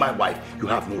hating my wife, you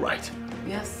have no right.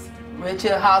 Yes,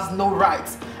 Rachel has no right.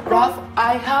 Raf,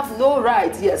 I have no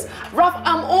right, yes. Raf,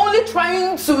 I'm only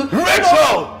trying to...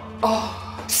 Rachel!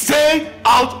 Oh. Stay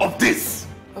out of this!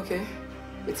 Okay,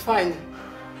 it's fine.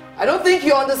 I don't think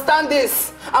you understand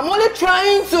this. I'm only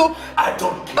trying to... I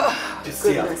don't care. Just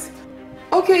stay out. Goodness.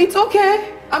 Okay, it's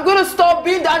okay. I'm gonna stop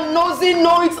being that nosy,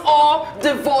 know-it-all,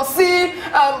 divorcee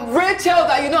Rachel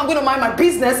that you know I'm gonna mind my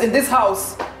business in this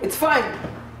house. It's fine.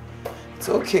 It's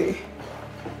okay.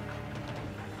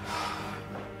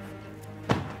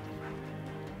 I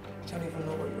don't even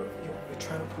know what you're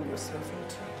trying to pull yourself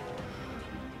into.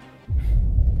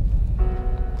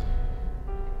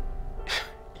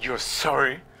 You're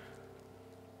sorry?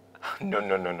 No.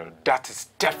 That is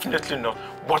definitely not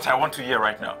what I want to hear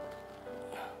right now.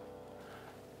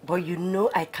 But you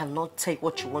know I cannot take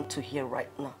what you want to hear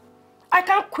right now. I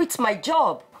can't quit my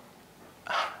job.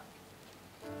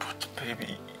 But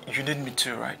baby, you need me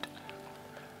too, right?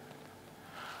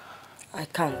 I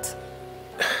can't.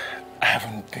 I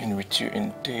haven't been with you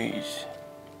in days.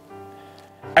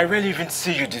 I rarely even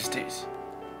see you these days.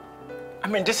 I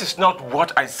mean, this is not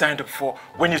what I signed up for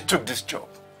when you took this job.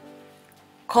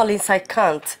 Collins, I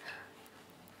can't.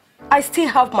 I still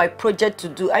have my project to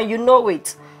do and you know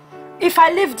it. If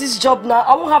I leave this job now,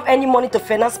 I won't have any money to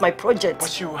finance my project.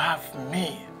 But you have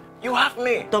me. You have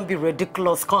me. Don't be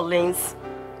ridiculous, Collins.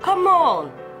 Come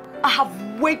on. I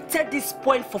have waited this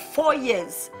point for 4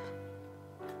 years.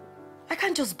 I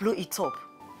can't just blow it up.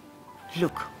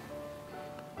 Look,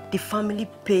 the family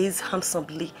pays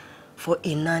handsomely for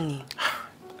a nanny.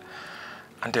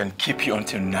 And then keep you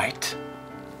until night?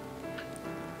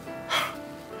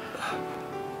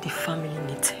 The family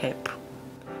needs help.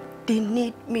 They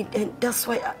need me, and that's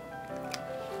why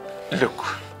I... Look,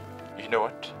 you know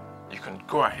what? You can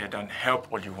go ahead and help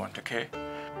all you want, okay?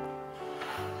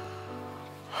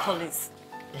 Collins.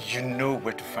 You know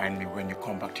where to find me when you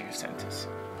come back to your senses.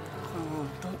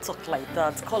 Don't talk like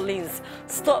that. Collins,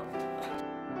 stop.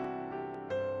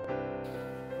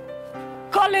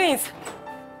 Collins!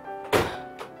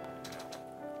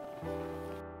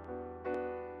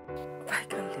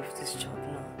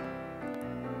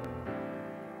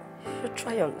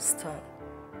 try to understand.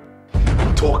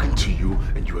 I'm talking to you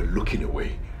and you are looking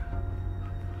away.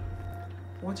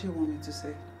 What do you want me to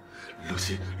say?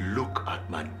 Lucy, look at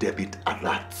my debit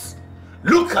alerts.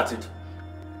 Look at it.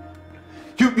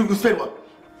 You spent what?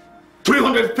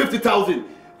 350,000,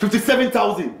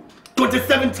 57,000,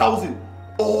 27,000.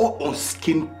 All on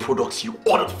skin products you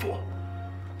ordered for.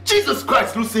 Jesus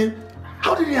Christ, Lucy.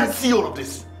 How did I see all of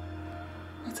this?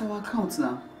 It's our account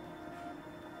now.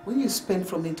 When you spend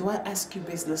from it, do I ask you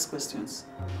baseless questions?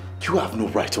 You have no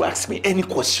right to ask me any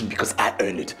question because I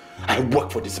earned it. I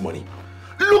work for this money.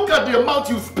 Look at the amount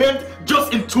you spent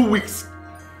just in 2 weeks.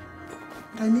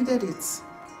 But I needed it.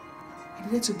 I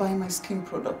needed to buy my skin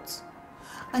products.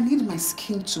 I need my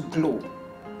skin to glow.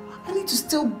 I need to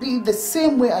still be the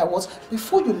same way I was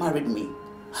before you married me.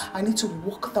 I need to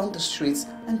walk down the streets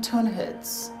and turn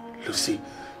heads. Lucy,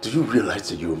 do you realize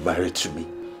that you were married to me?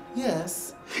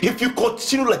 Yes. If you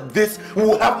continue like this, we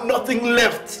will have nothing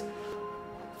left.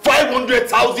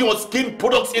 500,000 on skin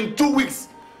products in 2 weeks.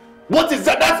 What is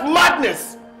that? That's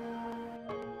madness.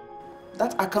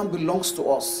 That account belongs to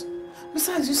us.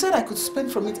 Besides, you said I could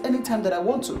spend from it anytime that I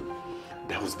want to.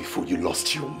 That was before you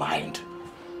lost your mind.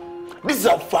 This is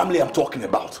our family I'm talking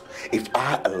about. If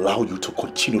I allow you to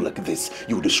continue like this,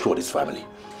 you will destroy this family.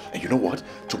 And you know what?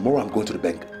 Tomorrow I'm going to the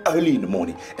bank early in the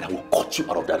morning and I will cut you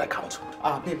out of that account.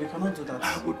 Babe, you cannot do that.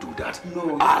 I will do that.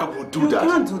 No, I will do that. You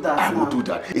can't do that. I will do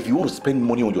that. If you want to spend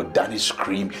money on your Danish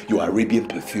cream, your Arabian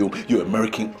perfume, your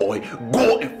American oil,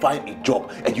 go and find a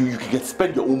job and you can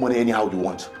spend your own money anyhow you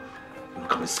want. You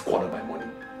come and squander my money.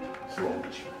 What's wrong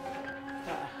with you?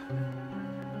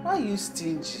 Why are you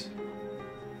stingy?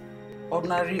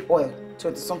 Ordinary oil,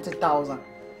 20-something thousand.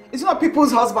 It's not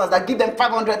people's husbands that give them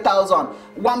 500,000,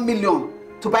 1 million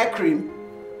to buy cream.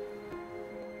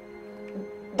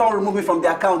 Don't remove me from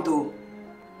the account though.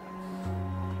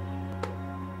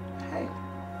 Hey.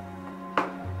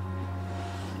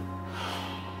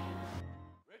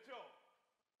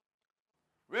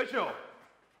 Rachel!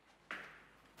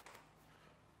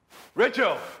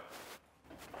 Rachel!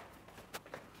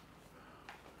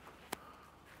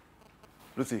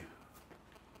 Lucy.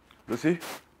 Lucy?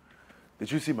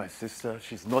 Did you see my sister?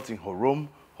 She's not in her room.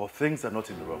 Her things are not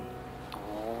in the room.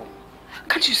 Oh,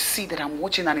 can't you see that I'm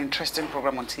watching an interesting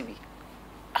program on TV?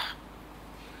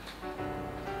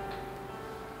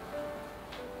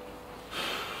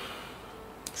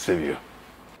 Sylvia.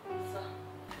 Sir?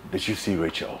 Did you see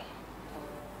Rachel?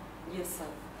 Yes, sir.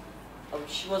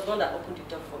 She was the one that opened the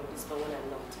door for me this morning when I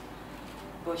knocked.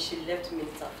 But she left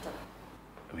minutes after.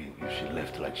 I mean, she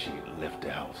left like she left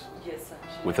the house? Yes, sir.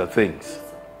 With her things? Yes,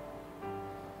 sir.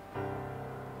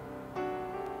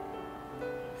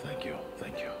 Thank you,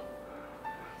 thank you.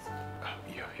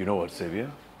 You know what,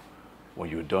 Xavier? When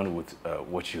you're done with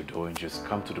what you're doing, just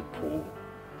come to the pool.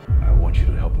 I want you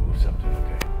to help me with something,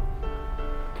 okay?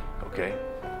 Okay?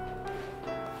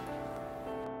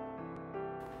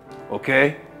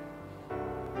 Okay?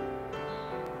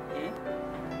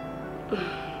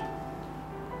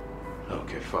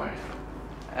 Okay, fine.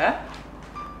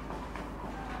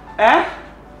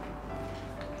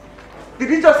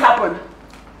 Did it just happen?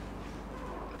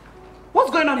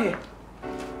 What's going on here?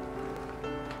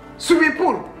 Swimming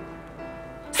pool.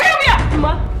 Sylvia!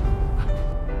 Ma!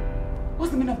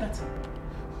 What's the meaning of that?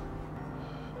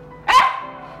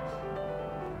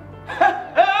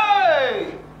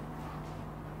 Hey!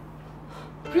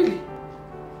 Really?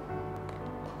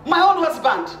 My own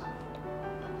husband?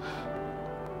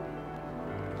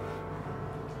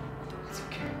 It's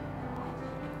okay.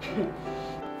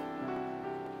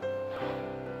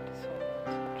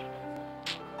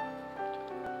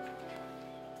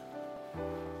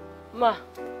 Ma,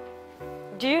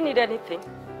 do you need anything?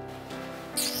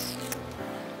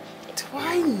 Do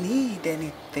I need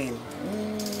anything?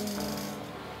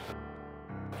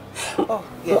 Oh,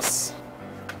 yes.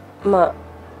 Ma,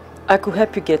 I could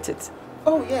help you get it.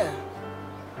 Oh, yeah.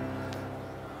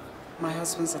 My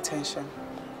husband's attention.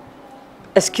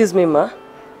 Excuse me, Ma.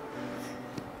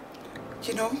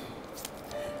 You know,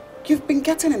 you've been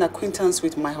getting an acquaintance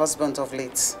with my husband of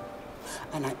late.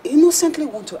 And I innocently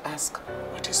want to ask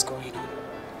what is going on.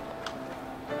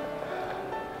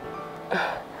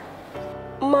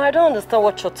 Ma, I don't understand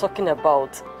what you're talking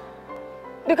about.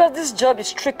 Because this job is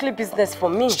strictly business for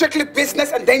me. Strictly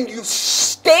business and then you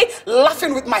stay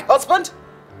laughing with my husband?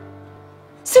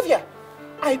 Sylvia,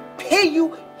 I pay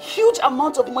you huge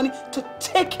amount of money to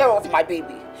take care of my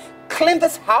baby. Clean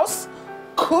this house,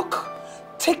 cook,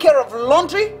 take care of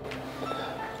laundry.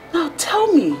 Now tell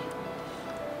me,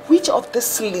 which of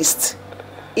this list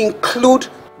include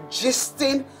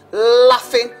gisting,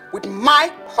 laughing with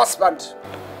my husband?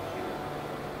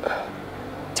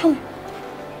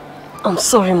 I'm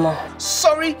sorry, Ma.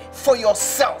 Sorry for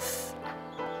yourself.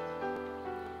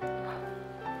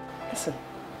 Listen,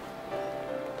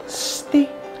 stay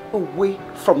away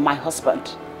from my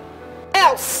husband.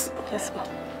 Else. Yes, Ma.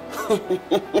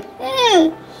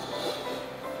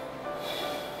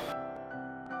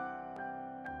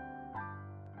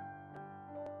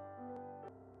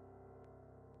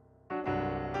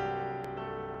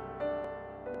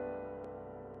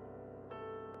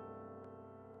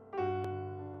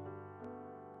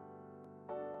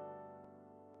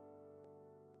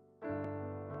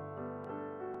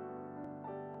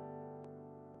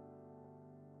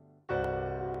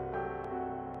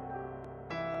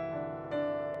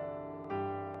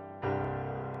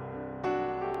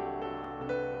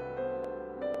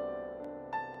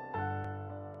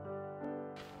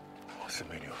 What's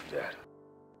the meaning of that?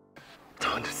 I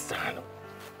don't understand.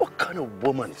 What kind of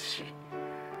woman is she?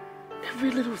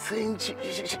 Every little thing, she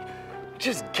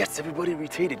just gets everybody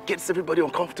irritated, gets everybody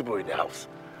uncomfortable in the house.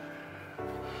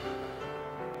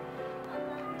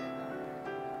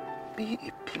 Be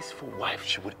a peaceful wife,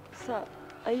 she would... Sir,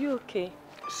 are you okay?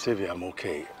 Sylvia, I'm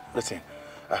okay. Listen,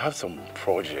 I have some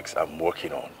projects I'm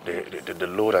working on. The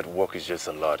load at work is just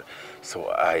a lot. So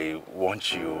I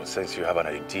want you, since you have an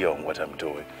idea on what I'm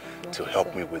doing, to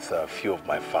help me with a few of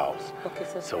my files. Okay,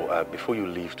 sir. So before you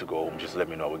leave to go home, just let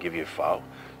me know. I will give you a file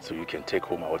so you can take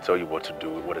home. I will tell you what to do,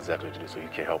 what exactly to do, so you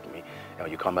can help me. And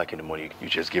when you come back in the morning, you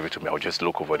just give it to me. I'll just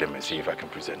look over them and see if I can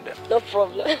present them. No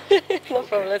problem. No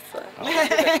problem, sir.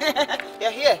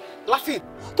 You're here, laughing.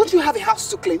 Don't you have a house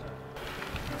to clean?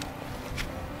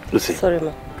 Lucy. Sorry,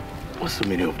 ma. What's the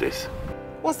meaning of this?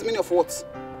 What's the meaning of what?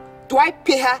 Do I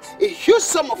pay her a huge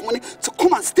sum of money to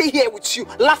come and stay here with you,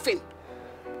 laughing?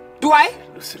 Do I?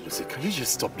 Lucy, can you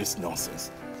just stop this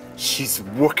nonsense? She's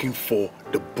working for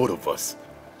the both of us.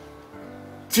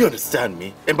 Do you understand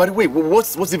me? And by the way,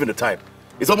 what's even the time?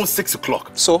 It's almost 6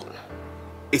 o'clock. So?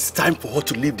 It's time for her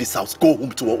to leave this house, go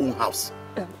home to her own house.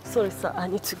 Sorry, sir, I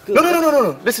need to go.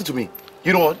 No. Listen to me.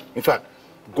 You know what? In fact,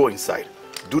 go inside.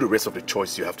 Do the rest of the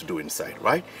chores you have to do inside,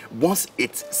 right? Once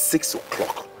it's 6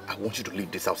 o'clock, I want you to leave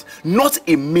this house. Not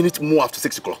a minute more after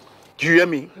 6 o'clock. Do you hear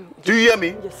me? Do you hear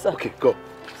me? Yes, sir. Okay, go.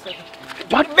 Sir.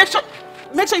 But make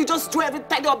sure you just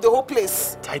tidy up the whole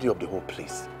place. Tidy up the whole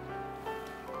place.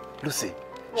 Lucy,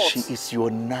 what? She is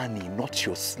your nanny, not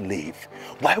your slave.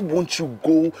 Why won't you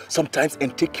go sometimes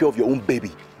and take care of your own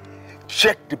baby?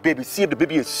 Check the baby, see if the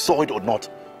baby is soiled or not.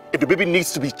 If the baby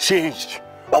needs to be changed.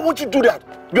 Why won't you do that?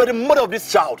 You're the mother of this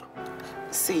child.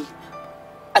 See,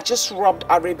 I just rubbed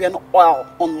Arabian oil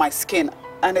on my skin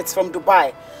and it's from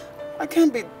Dubai. I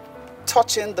can't be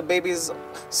touching the baby's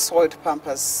soiled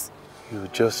pampers. You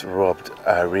just rubbed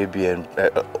Arabian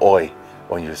oil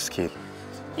on your skin.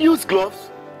 Use gloves.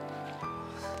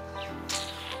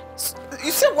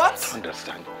 You say what? I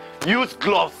understand. Use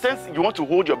gloves. Since you want to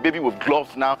hold your baby with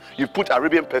gloves now, you put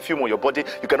Arabian perfume on your body,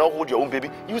 you cannot hold your own baby.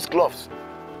 Use gloves.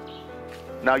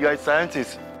 Now you're a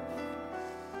scientist.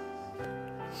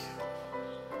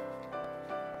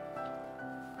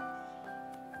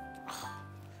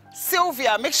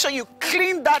 Sylvia, make sure you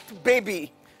clean that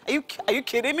baby. Are you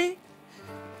kidding me?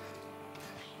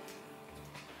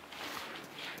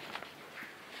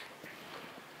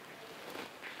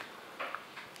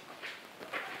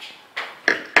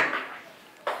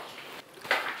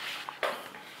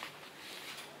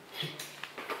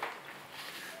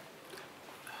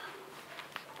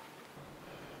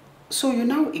 So you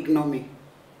now ignore me?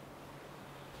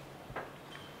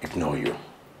 Ignore you?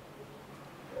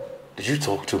 Did you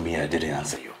talk to me? I didn't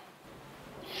answer you.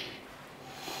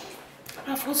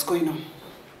 Ralph, what's going on?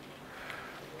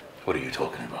 What are you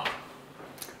talking about?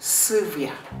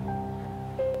 Sylvia.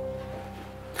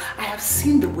 I have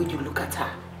seen the way you look at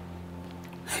her.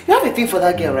 You have a thing for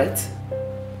that girl, right?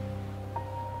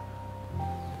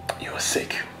 You are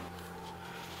sick.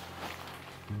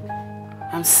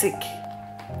 I'm sick.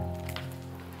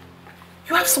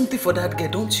 You have something for that girl,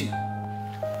 don't you?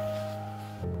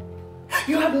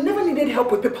 You have never needed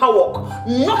help with paperwork,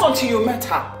 not until you met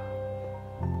her.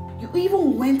 You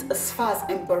even went as far as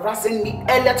embarrassing me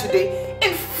earlier today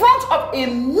in front of a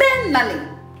man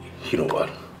nanny. You know what?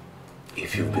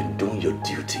 If you've been doing your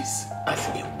duties as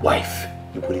a wife,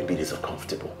 you wouldn't be this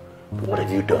uncomfortable. But what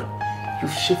have you done?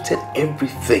 You've shifted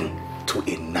everything to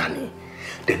a nanny.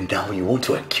 Then now you want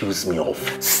to accuse me of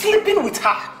sleeping with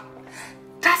her.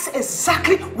 That's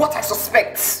exactly what I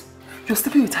suspect. You're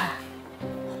sleeping with her.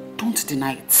 Don't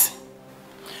deny it.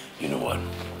 You know what?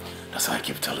 That's why I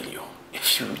keep telling you.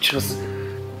 If you just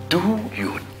do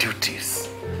your duties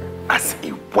as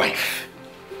a wife,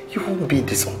 you won't be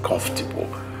this uncomfortable.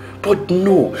 But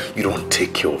no, you don't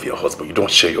take care of your husband. You don't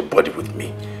share your body with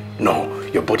me. No,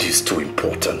 your body is too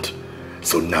important.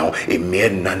 So now a mere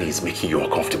nanny is making you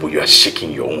uncomfortable. You are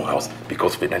shaking your own house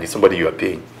because of a nanny, somebody you are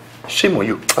paying. Shame on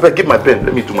you. I better give my pen.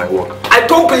 Let me do my work. I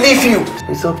don't believe you.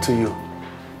 It's up to you.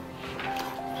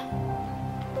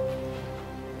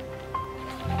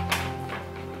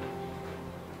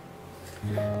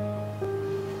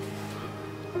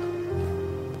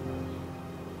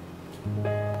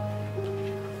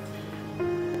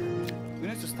 You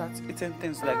need to start eating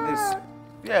things like this.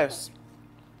 Yes.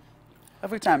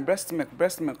 Every time, breast milk,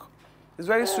 breast milk. It's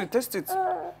very sweet. Taste it.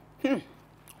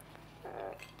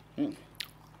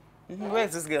 Where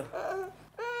is this girl?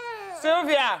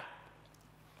 Sylvia!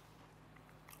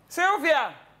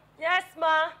 Sylvia! Yes,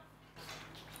 ma.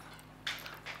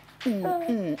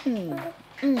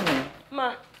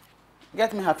 Ma.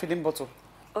 Get me her feeding bottle.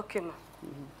 Okay, ma.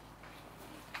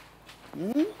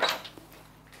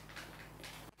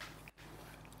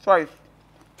 Try it.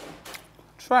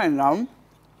 Try it now.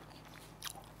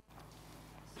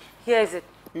 Here is it.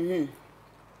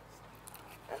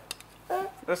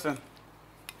 Listen.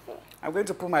 I'm going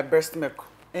to put my breast milk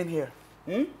in here.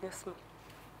 Yes, ma.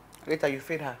 Later you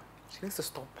feed her. She needs to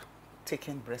stop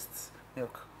taking breast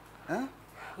milk. Huh?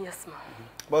 Yes, ma.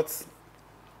 But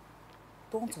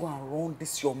don't go and run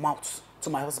this your mouth to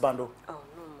my husband, though. Oh,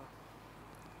 no, ma.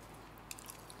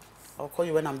 I'll call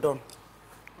you when I'm done.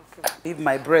 Okay. Leave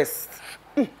my breast.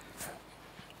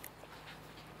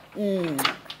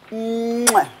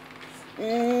 Mwah.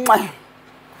 Mwah.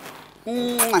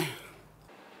 Mwah.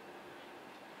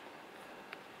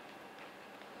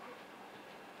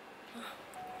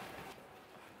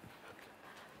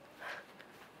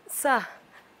 Sir,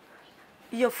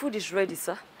 your food is ready,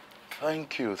 sir.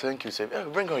 Thank you, sir. Yeah,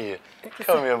 bring her here.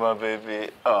 Come here, my baby.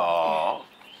 Oh.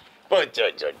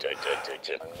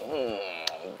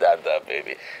 That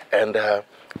baby. And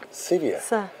Sylvia,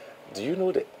 Sir. do you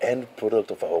know the end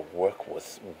product of our work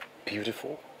was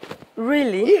beautiful?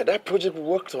 Really? Yeah, that project we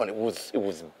worked on, it was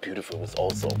beautiful. It was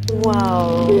awesome.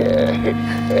 Wow. Yeah,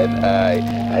 and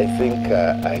I think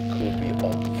I could be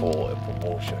up for a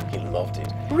promotion. He loved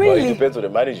it. Really? Well, it depends on the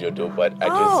manager, though. But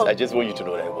I just want you to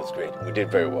know that it was great. We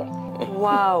did very well.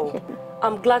 Wow.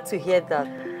 I'm glad to hear that.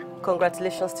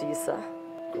 Congratulations to you, sir.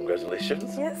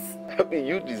 Congratulations. Yes. I mean,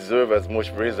 you deserve as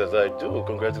much praise as I do.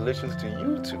 Congratulations to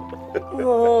you too.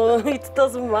 Oh, it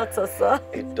doesn't matter, sir.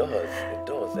 It does.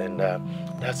 And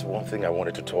that's one thing I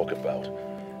wanted to talk about.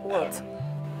 What?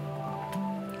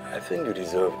 I think you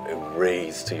deserve a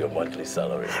raise to your monthly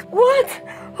salary. What?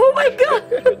 Oh my God!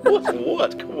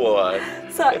 What? Come on.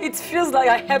 Sir, it feels like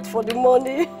I helped for the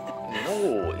money.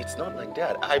 No, it's not like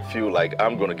that. I feel like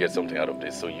I'm going to get something out of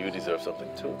this, so you deserve something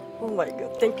too. Oh my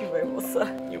God, thank you very much, sir.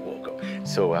 You're welcome.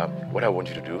 So what I want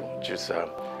you to do, just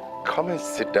come and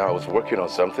sit down. I was working on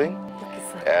something. Okay,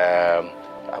 sir.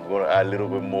 I'm going to add a little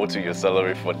bit more to your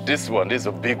salary for this one. This is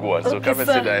a big one. So Okay, come and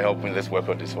sir. sit down and help me. Let's work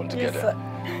on this one together. Yes, sir.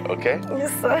 Okay?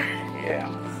 Yes, sir. Yeah.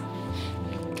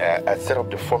 I set up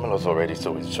the formulas already,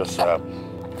 so it's just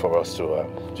for us to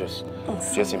just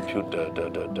impute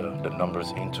the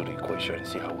numbers into the equation and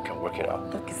see how we can work it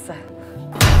out. Okay, sir.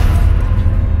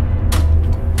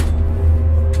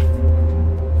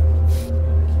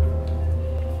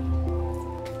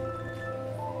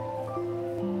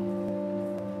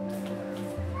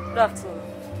 Good afternoon.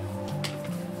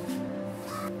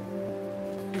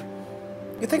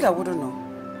 You think I wouldn't know?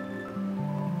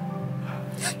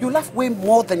 You laugh way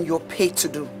more than you're paid to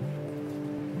do.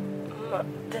 Ma,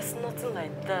 there's nothing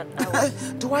like that.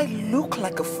 Do I look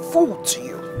like a fool to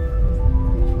you?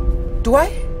 Do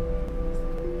I?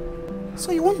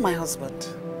 So you want my husband?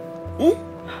 Hmm?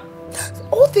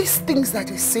 All these things that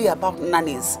you say about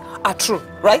nannies are true,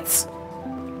 right?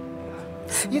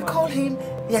 You call him,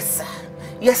 yes sir,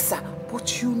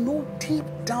 but you know deep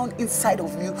down inside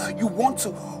of you, you want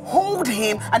to hold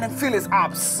him and then feel his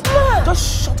abs.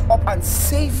 Just shut up and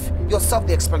save yourself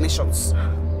the explanations.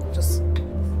 Just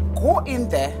go in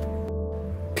there,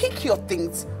 pick your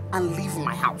things and leave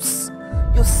my house.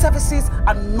 Your services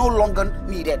are no longer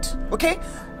needed, okay?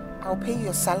 I'll pay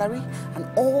your salary and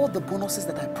all the bonuses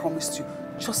that I promised you.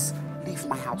 Just leave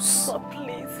my house. Ma,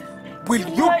 please. Will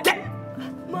you get...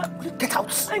 Ma, Will you get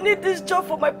out? I need this job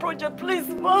for my project, please,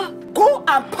 Ma. Go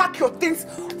and pack your things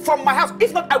from my house.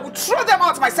 If not, I will throw them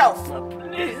out myself. Ma,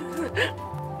 please.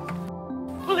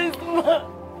 Please, Ma.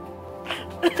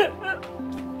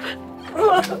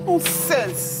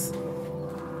 Nonsense.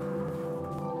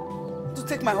 To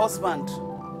take my husband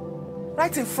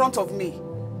right in front of me.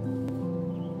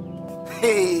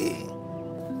 Hey.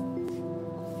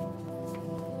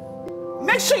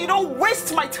 Make sure you don't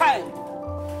waste my time.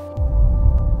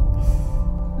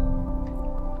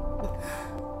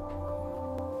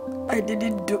 I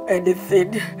didn't do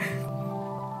anything.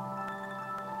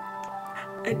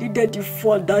 I needed the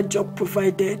fund that job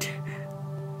provided.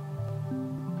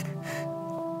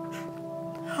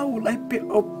 How will I pay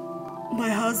up my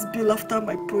house bill after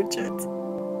my project?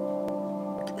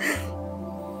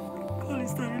 God,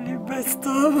 is that really messed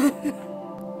up?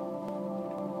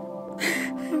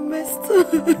 I messed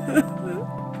up.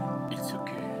 It's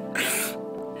okay. It's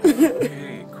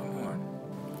okay, come on.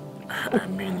 I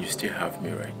mean, you still have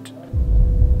me, right?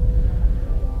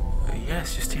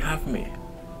 Yes, you still have me.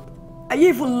 Are you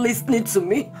even listening to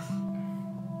me?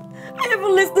 Are you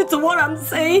even listening to what I'm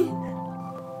saying?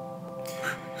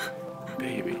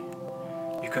 Baby,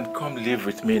 you can come live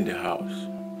with me in the house.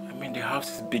 I mean, the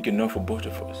house is big enough for both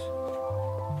of us.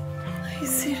 Are you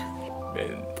serious?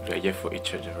 And we're here for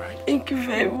each other, right? Thank you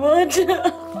very much.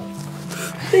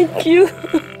 Thank you.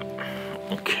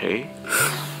 Okay.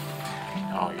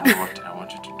 Now, you know what I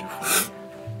want you to do for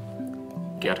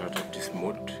me? Get out of this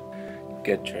mood,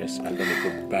 get dressed, and let me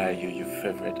go buy you your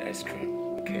favorite ice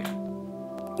cream, okay?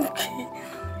 Okay.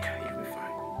 Yeah, you'll be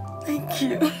fine. Thank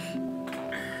you.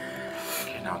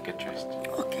 Okay, now get dressed.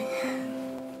 Okay.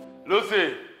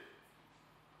 Lucy!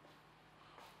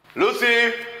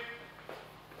 Lucy!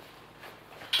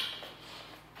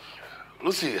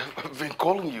 Lucy, I've been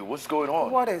calling you. What's going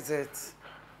on? What is it?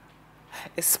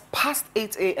 It's past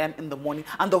 8 a.m. in the morning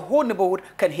and the whole neighborhood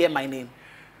can hear my name.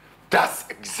 That's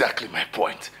exactly my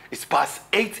point. It's past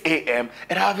 8 a.m.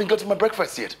 and I haven't gotten my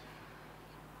breakfast yet.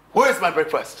 Where's my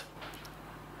breakfast?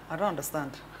 I don't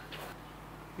understand.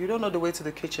 You don't know the way to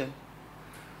the kitchen.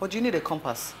 Or do you need a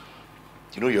compass?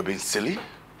 You know you're being silly?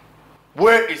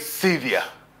 Where is Sylvia?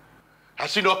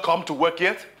 Has she not come to work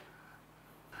yet?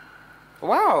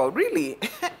 Wow, really?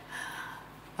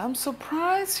 I'm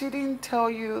surprised she didn't tell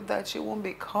you that she won't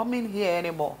be coming here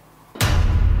anymore.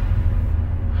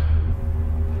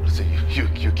 So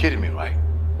you're kidding me, right?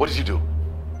 What did you do?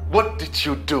 What did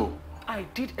you do? I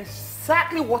did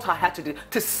exactly what I had to do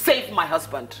to save my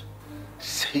husband.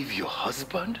 Save your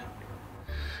husband?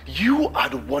 You are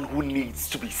the one who needs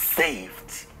to be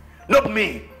saved, not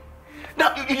me.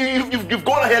 Now, you've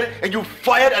gone ahead and you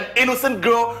fired an innocent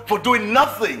girl for doing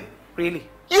nothing. Really?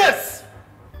 Yes!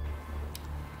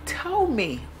 Tell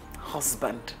me,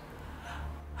 husband,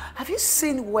 have you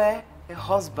seen where a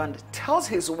husband tells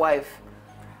his wife,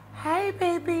 "Hi,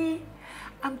 baby,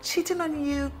 I'm cheating on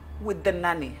you with the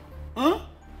nanny"? Huh?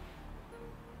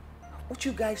 What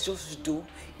you guys just do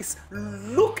is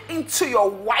look into your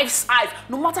wife's eyes,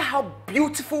 no matter how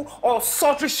beautiful or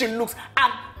sultry she looks,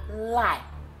 and lie.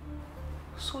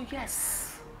 So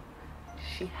yes,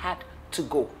 she had to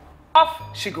go.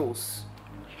 Off she goes.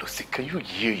 Lucy, can you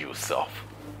hear yourself?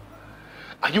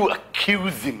 Are you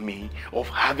accusing me of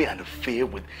having an affair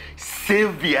with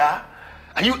Sylvia?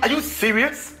 Are you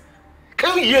serious?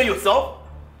 Can you hear yourself?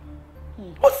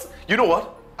 You know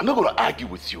what? I'm not going to argue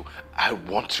with you. I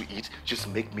want to eat. Just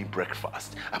make me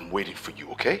breakfast. I'm waiting for you,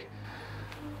 okay?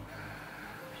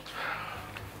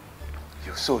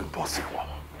 You're so impossible.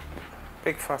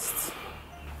 Breakfast.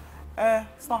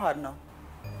 It's not hard now.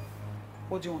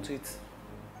 What do you want to eat?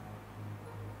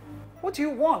 What do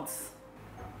you want?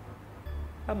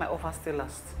 Let my offer still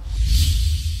last.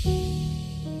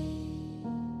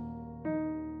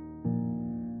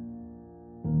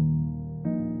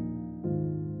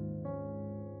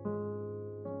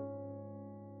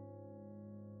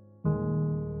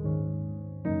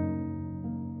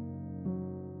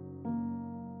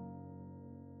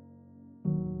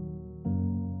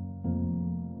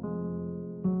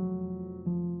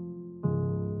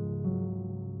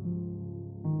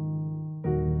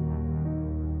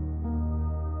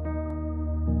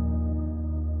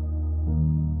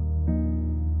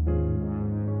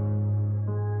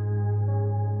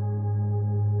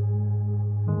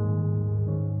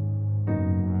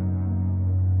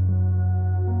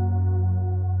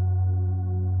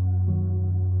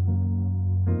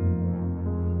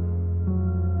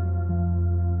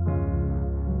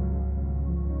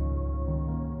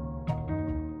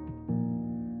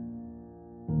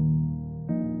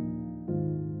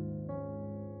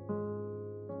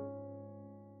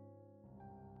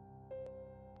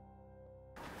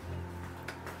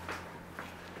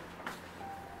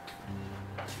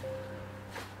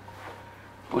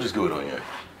 What is going on here?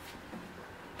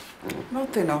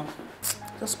 Nothing now.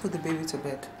 Just put the baby to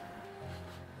bed.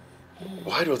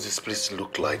 Why does this place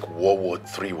look like World War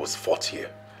III was fought here?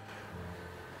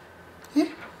 Eh?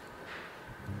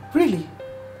 Really?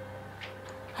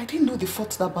 I didn't know they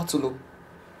fought that battle.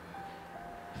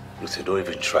 Lucy, don't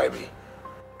even try me.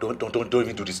 Don't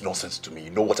even do this nonsense to me.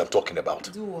 You know what I'm talking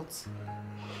about. Do what?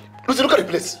 Lucy, look at the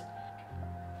place.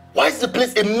 Why is the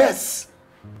place a mess?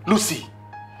 Lucy,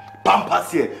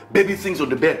 pampers here, baby things on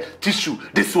the bed, tissue,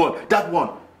 this one, that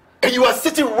one. And you are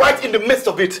sitting right in the midst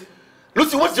of it.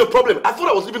 Lucy, what's your problem? I thought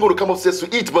I was even going to come upstairs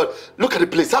to eat, but look at the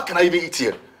place. How can I even eat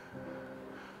here?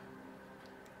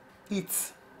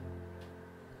 Eat.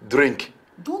 Drink.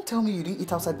 Don't tell me you didn't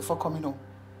eat outside before coming home.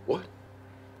 What?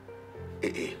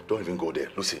 Hey, don't even go there.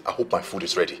 Lucy, I hope my food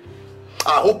is ready.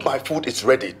 I hope my food is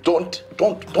ready. Don't.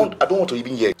 I don't want to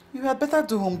even hear. You had better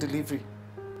do home delivery.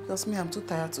 Because me, I'm too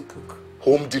tired to cook.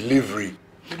 Home delivery.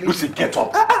 Lucy, get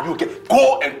up. You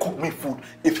go and cook me food.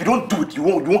 If you don't do it, you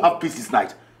won't have peace this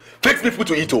night. Fetch me food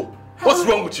to eat, oh. What's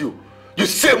wrong with you? You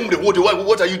stay home the whole day.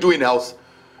 What are you doing in the house?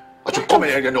 I should come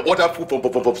and order food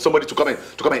from somebody to come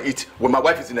and eat when my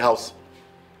wife is in the house.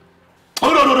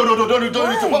 Oh no, don't eat.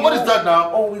 What is that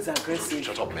now? Always aggressive.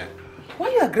 Shut up, man. Why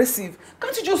are you aggressive?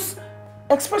 Can't you just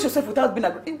express yourself without being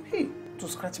aggressive? Hey, to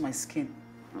scratch my skin.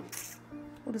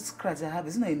 All the scratch I have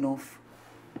isn't enough.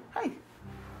 Hi.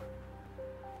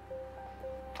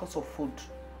 Because of food.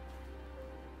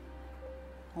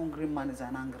 Hungry man is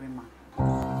an angry man.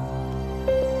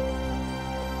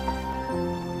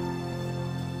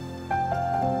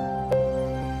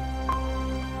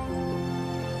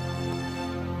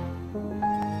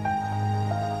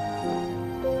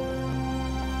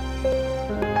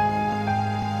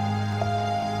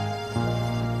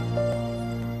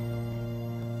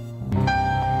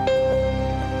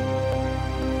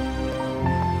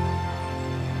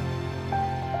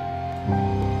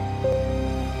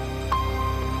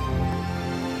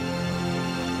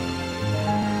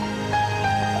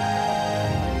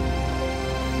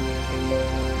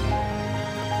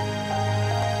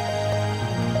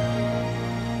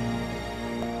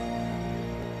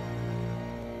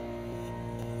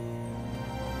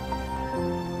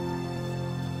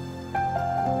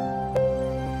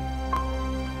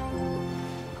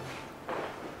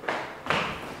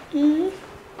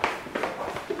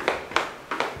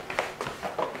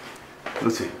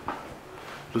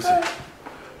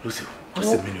 Lucy,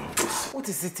 what's the meaning of this? What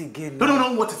is it again?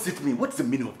 No, what does it mean? What's the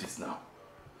meaning of this now?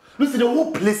 Lucy, the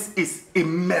whole place is a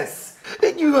mess.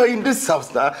 And you are in this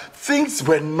house now. Things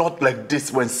were not like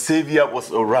this when Xavier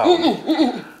was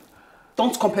around.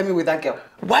 Don't compare me with that girl.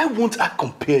 Why won't I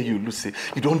compare you, Lucy?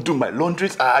 You don't do my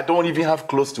laundries. I don't even have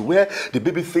clothes to wear. The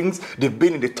baby things, they've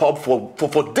been in the tub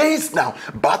for days now.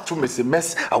 Bathroom is a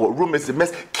mess. Our room is a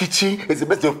mess. Kitchen is a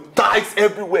mess. There are ties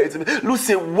everywhere. It's a mess.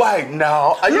 Lucy, why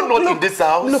now? Are you not in this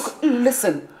house? Look,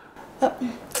 listen.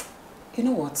 You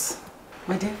know what,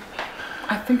 my dear?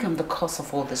 I think I'm the cause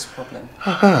of all this problem.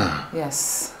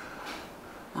 Yes.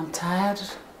 I'm tired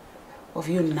of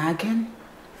you nagging,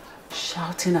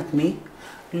 shouting at me.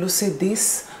 Lucy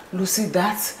this, Lucy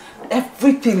that.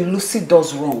 Everything Lucy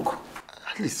does wrong.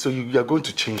 At least, so you are going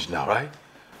to change now, right?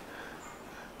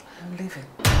 I'm leaving.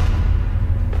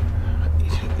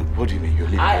 What do you mean you're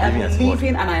leaving? I am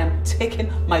leaving and I am taking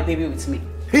my baby with me.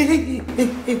 Hey.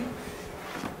 You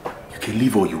can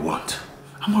leave all you want.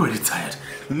 I'm already tired.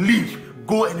 Leave.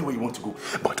 Go anywhere you want to go.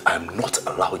 But I'm not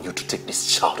allowing you to take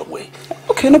this child away.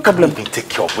 Okay, no problem. You can take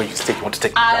care of where you stay. You want to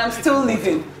take I am still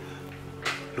leaving.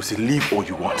 Lucy, leave all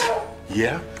you want.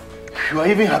 Yeah? You are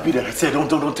even happy that I said don't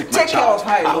take my child. Take care of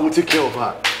her. I will take care of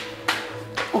her.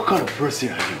 What kind of person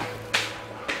are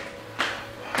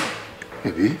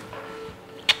you? Baby?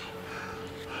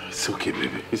 It's okay,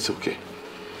 baby. It's okay.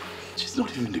 She's not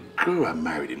even the girl I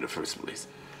married in the first place.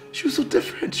 She was so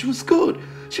different. She was good.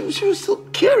 She was so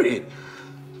caring.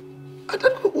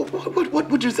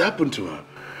 What just happened to her?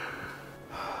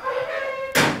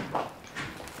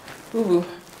 Boo-boo.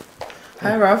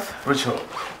 Hi, Ralph. Rachel.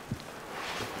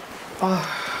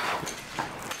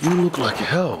 You look like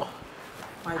hell.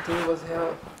 My day was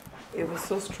hell. It was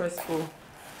so stressful.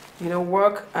 You know,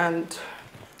 work and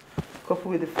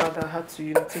coupled with the fact that I had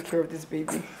to, take care of this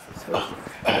baby. So.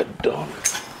 Don't.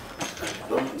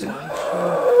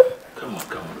 Come on,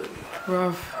 baby.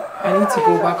 Ralph, I need to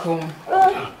go back home.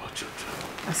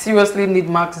 I seriously need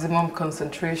maximum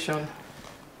concentration.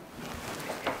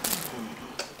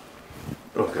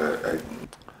 Okay,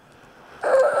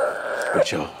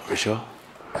 Rachel,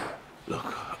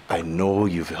 look, I know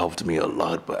you've helped me a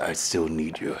lot, but I still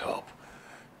need your help.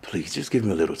 Please, just give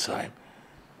me a little time.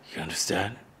 You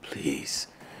understand? Please.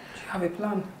 Do you have a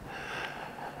plan?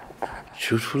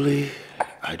 Truthfully,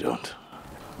 I don't.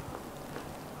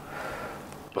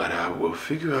 But I will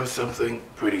figure out something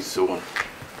pretty soon.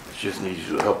 Just need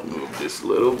you to help me with this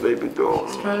little baby girl.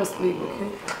 Just trying to sleep,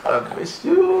 okay? I miss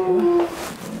you.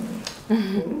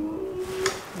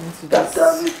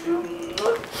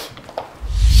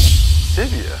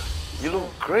 Xavier, you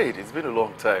look great. It's been a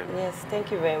long time. Yes, thank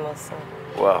you very much, sir.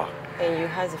 Wow. And you,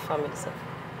 how's the family, sir?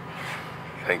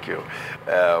 Thank you.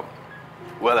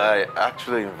 Well, I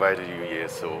actually invited you here,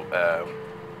 so,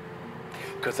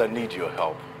 because I need your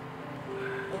help.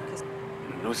 Okay.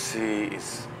 Lucy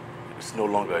is no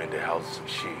longer in the house.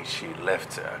 She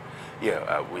left.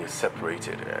 We're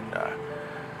separated, and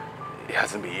it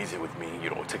hasn't been easy with me,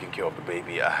 taking care of the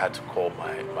baby. I had to call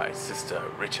my sister,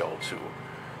 Rachel, to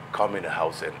come in the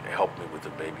house and help me with the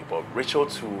baby. But Rachel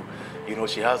too,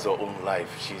 she has her own life.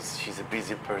 She's a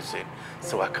busy person,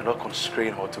 so I cannot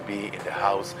constrain her to be in the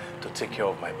house to take care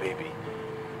of my baby.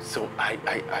 So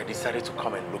I decided to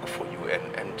come and look for you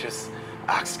and just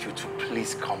ask you to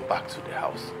please come back to the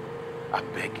house. I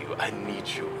beg you, I need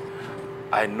you.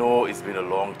 I know it's been a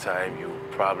long time. You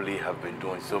probably have been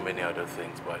doing so many other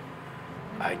things, but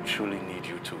I truly need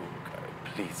you to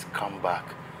please come back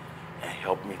and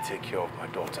help me take care of my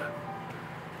daughter.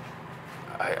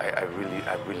 I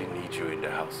really need you in the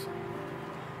house.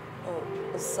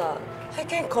 Oh, sir, I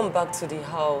can't come back to the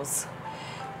house.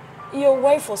 Your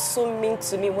wife was so mean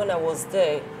to me when I was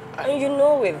there, and you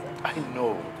know it. I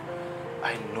know.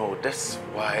 That's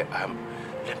why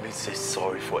let me say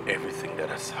sorry for everything that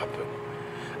has happened.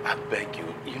 I beg you.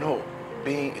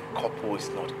 Being a couple is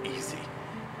not easy.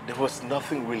 There was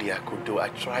nothing really I could do. I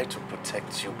tried to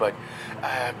protect you, but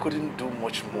I couldn't do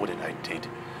much more than I did.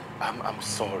 I'm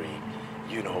sorry.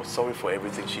 Sorry for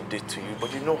everything she did to you,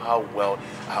 but you know how well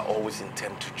I always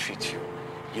intend to treat you.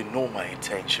 You know my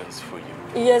intentions for you.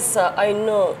 Yes, sir, I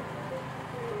know.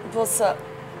 But, sir,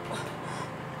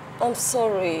 I'm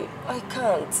sorry. I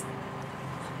can't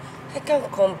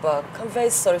come back. I'm very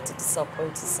sorry to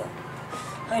disappoint you, sir.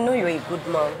 I know you're a good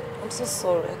man. I'm so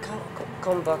sorry. I can't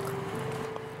come back.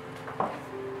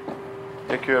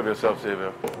 Take care of yourself,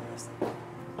 Xavier.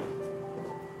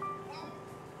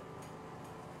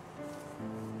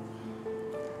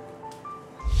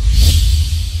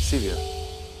 Sylvia,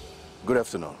 good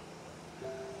afternoon.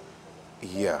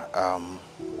 Yeah,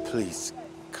 please,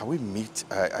 can we meet?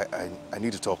 I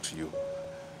need to talk to you.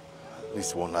 At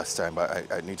least one last time, but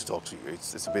I need to talk to you.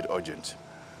 It's a bit urgent.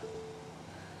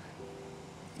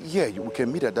 Yeah, we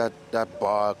can meet at that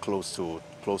bar close to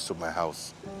my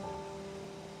house.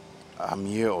 I'm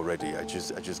here already. I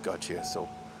just got here, so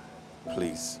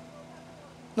please.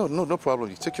 No problem.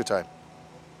 You take your time.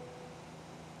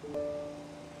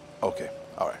 Okay.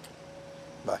 All right.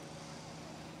 Bye.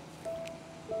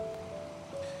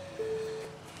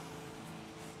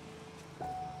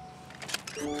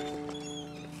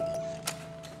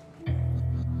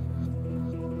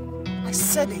 I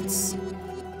said it.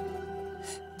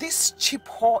 This cheap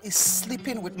whore is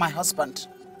sleeping with my husband.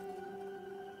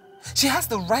 She has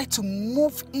the right to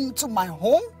move into my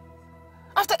home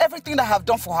after everything that I have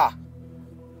done for her.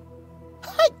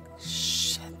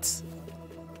 Shit.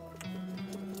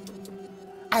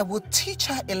 I will teach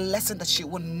her a lesson that she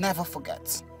will never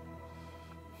forget.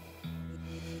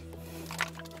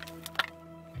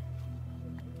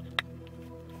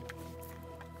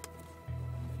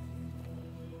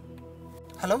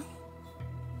 Hello?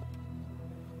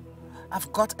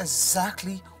 I've got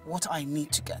exactly what I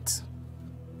need to get.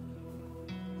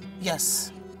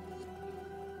 Yes.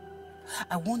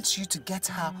 I want you to get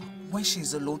her when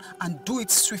she's alone and do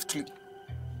it swiftly.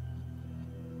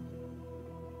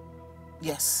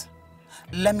 Yes.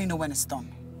 Let me know when it's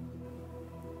done.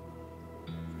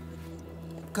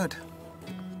 Good.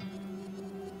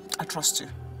 I trust you.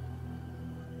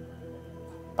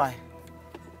 Bye.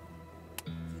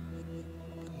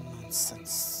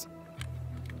 Nonsense.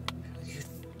 You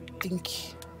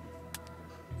think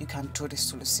you can do this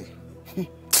to Lucy?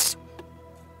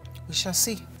 We shall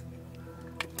see.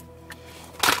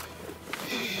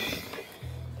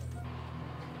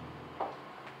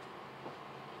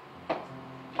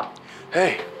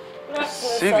 Hey,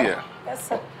 Sylvia. Yes,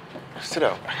 sir. Sit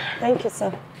down. Thank you,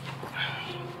 sir.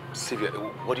 Sylvia,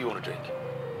 what do you want to drink?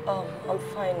 I'm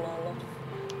fine now.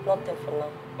 Nothing for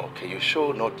now. Okay, you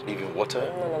sure not even water?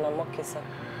 No, I'm okay, sir.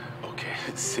 Okay,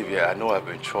 Sylvia, I know I've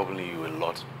been troubling you a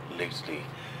lot lately.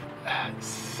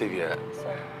 Sylvia,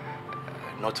 Sir.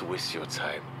 Not to waste your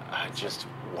time, I just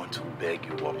want to beg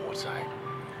you one more time,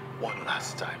 one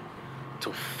last time,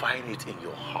 to find it in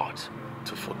your heart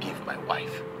to forgive my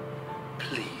wife.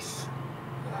 Please.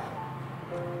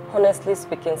 Honestly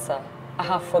speaking, sir, I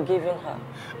have forgiven her.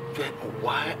 Then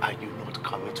why are you not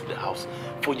coming to the house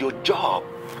for your job?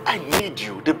 I need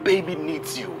you. The baby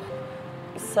needs you.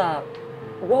 Sir,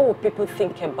 what will people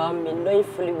think about me knowing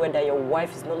fully well that your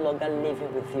wife is no longer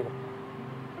living with you?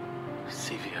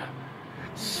 Sylvia,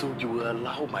 so you will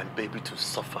allow my baby to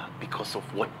suffer because of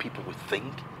what people will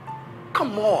think?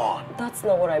 Come on. That's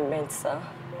not what I meant, sir.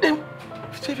 Then,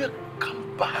 Sylvia,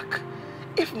 come back.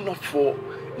 If not for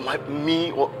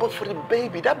me, but for the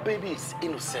baby. That baby is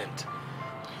innocent.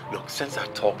 Look, since I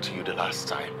talked to you the last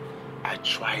time, I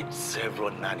tried several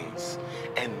nannies,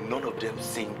 and none of them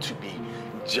seem to be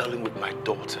gelling with my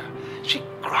daughter. She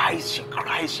cries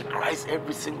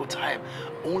every single time.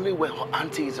 Only when her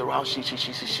auntie is around,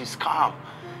 she's calm.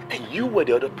 And you were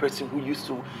the other person who used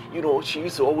to, she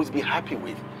used to always be happy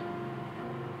with.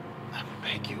 I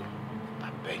beg you,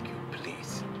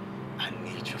 please. I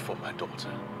need you for my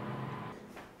daughter.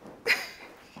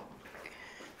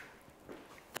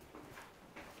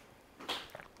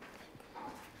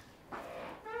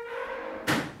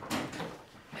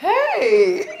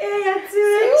 Hey! Hey,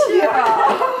 Sylvia!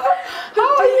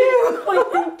 How are you? Oh,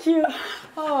 thank you.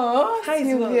 Oh, Hi,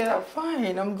 Sylvia.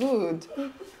 Fine, I'm good.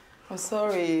 I'm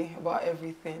sorry about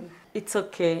everything. It's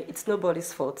okay. It's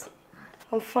nobody's fault.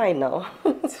 I'm fine now.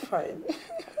 It's fine.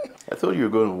 I thought you were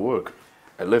going to work.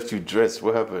 I left you dressed.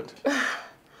 What happened?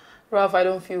 Ralph, I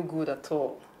don't feel good at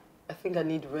all. I think I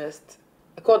need rest.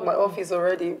 I called my office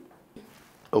already.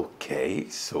 Okay,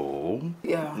 so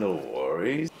Yeah. no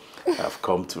worries. I've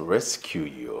come to rescue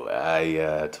you.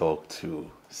 I talked to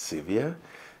Sylvia,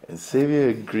 and Sylvia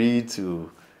agreed to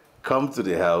come to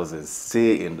the house and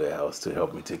stay in the house to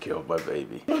help me take care of my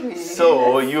baby.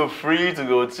 So you're free to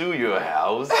go to your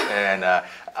house, and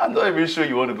I'm not even sure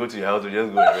you want to go to your house or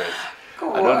just go and rest.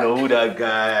 I don't know who that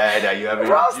guy that you haven't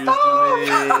introduced to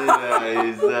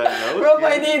me. Rob,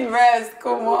 I need rest.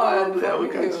 Come on. I'll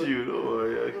catch you. Don't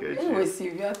worry, I'll catch you. Anyway,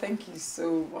 Sylvia, thank you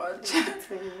so much.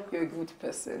 You're a good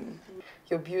person.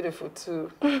 You're beautiful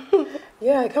too.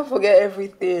 Yeah, I can't forget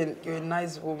everything. You're a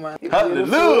nice woman. You're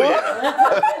Hallelujah!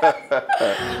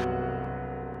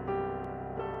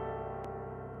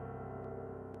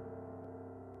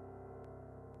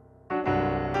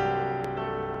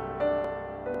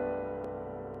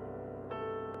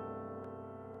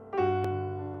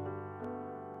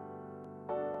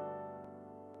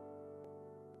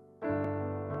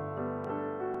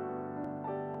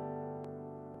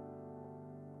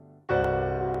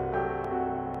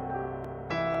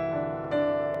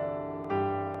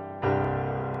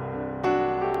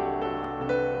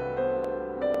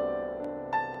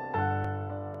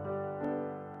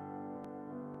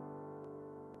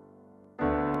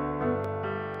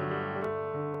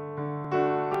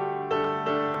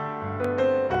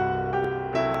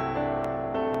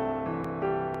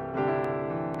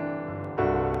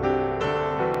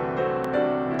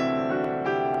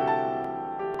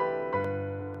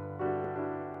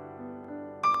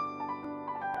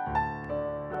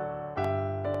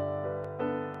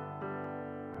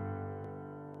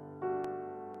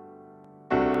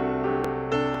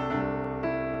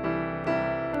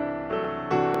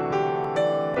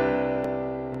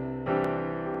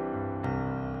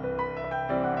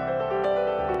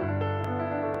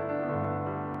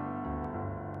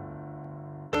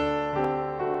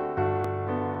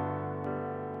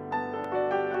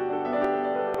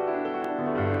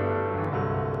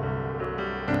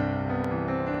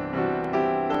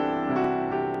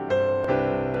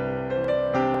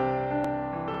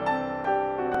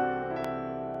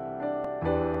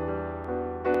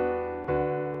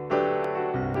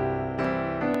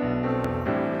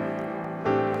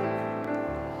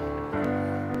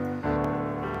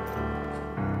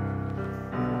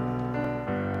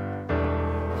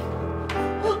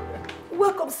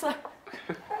 Sir.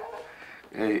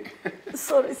 Hey.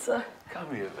 Sorry, sir.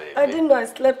 Come here, baby. I didn't know I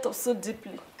slept off so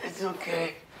deeply. It's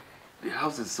okay. The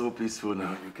house is so peaceful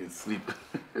now, you can sleep.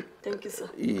 Thank you, sir.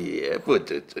 Yeah,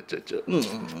 put it.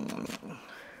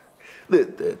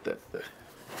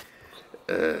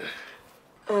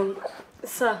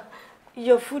 Sir,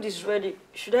 your food is ready.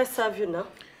 Should I serve you now?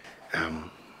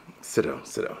 Sit down,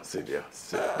 Sylvia.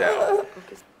 Sit down.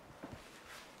 Okay.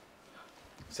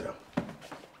 Sit down.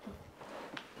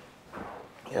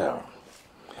 Yeah.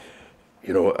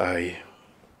 You know, I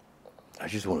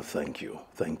just want to thank you.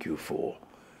 Thank you for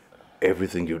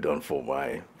everything you've done for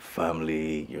my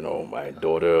family, you know, my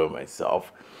daughter,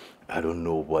 myself. I don't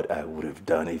know what I would have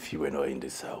done if you were not in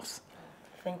this house.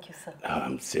 Thank you, sir.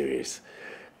 I'm serious.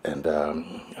 And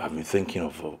I've been thinking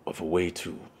of a way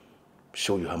to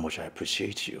show you how much I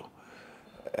appreciate you.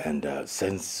 And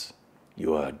since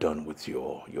you are done with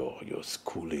your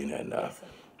schooling and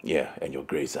yeah, and your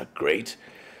grades are great,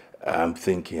 I'm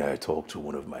thinking I talk to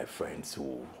one of my friends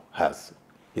who has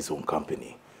his own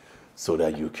company so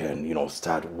that you can, you know,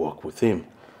 start work with him.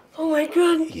 Oh my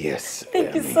God. Yes.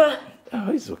 Thank you, sir. Oh,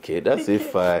 it's okay. That's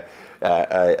if I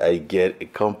get a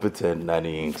competent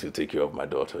nanny to take care of my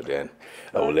daughter, then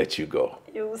I will let you go.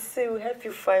 You will see, we'll help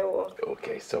you find one.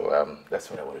 Okay, so that's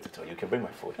what I wanted to tell you. You can bring my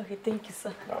food. Okay, thank you,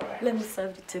 sir. All right. Let me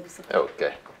serve the table, sir.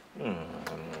 Okay.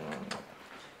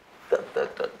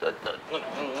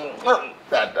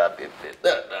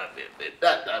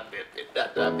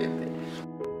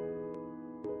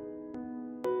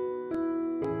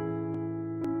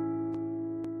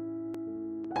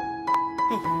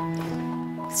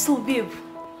 So, babe,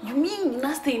 you mean you're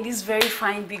not staying in this very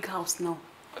fine big house now?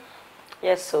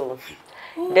 Yes, so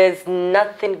there's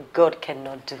nothing God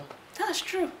cannot do. That's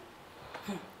true.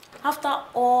 After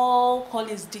all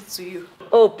Collins did to you.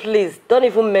 Oh, please, don't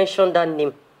even mention that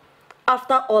name.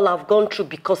 After all I've gone through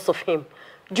because of him.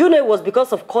 Do you know it was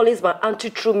because of Collins my auntie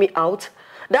threw me out?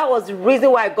 That was the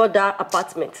reason why I got that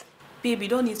apartment. Babe, you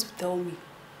don't need to tell me.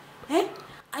 Eh?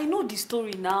 I know the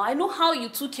story now. I know how you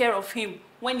took care of him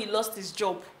when he lost his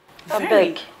job. I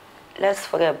beg, let's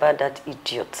forget about that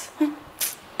idiot.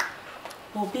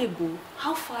 Well, babe,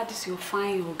 how far is your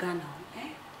fine yoga now? Eh?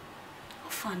 How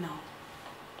far now?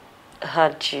 How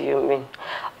do you mean?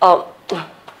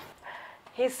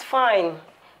 He's fine.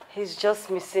 He's just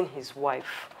missing his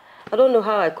wife. I don't know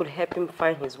how I could help him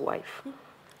find his wife.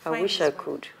 I wish I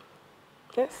could.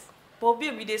 Yes. But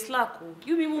baby, they slack.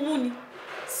 You be money.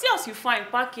 See us you find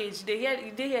package.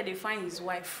 They find his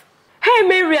wife. Hey,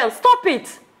 Marian, stop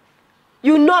it!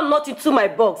 You know I'm not into my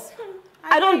box.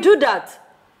 I don't do that.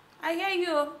 I hear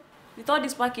you. With all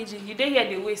this packaging, you didn't hear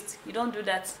the waste. You don't do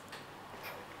that.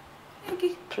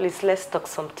 Okay. Please, let's talk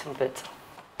something better.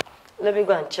 Let me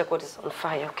go and check what is on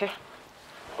fire, okay?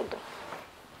 Hold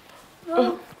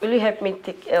on. Will you help me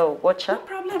take water? No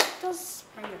problem. Just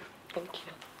bring it. Thank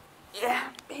you. Yeah,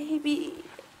 baby.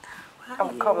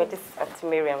 I'm coming. This is Auntie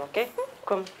Miriam, okay?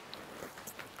 Come.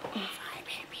 Fine,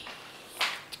 baby.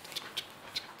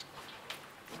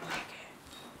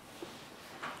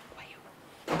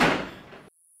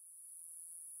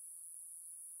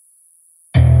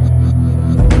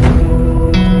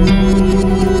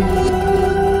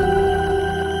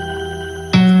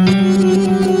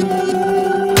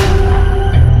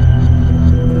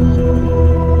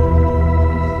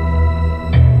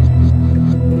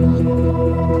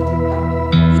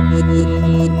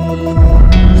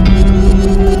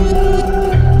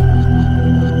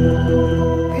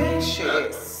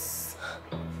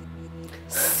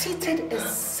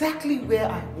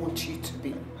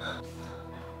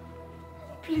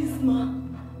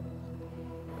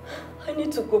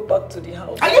 To the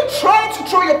house. Are you trying to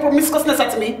throw your promiscuousness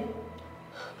at me?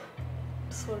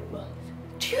 Sorry, ma.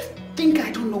 Do you think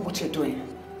I don't know what you're doing?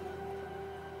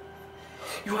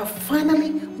 You have finally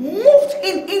moved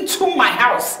into my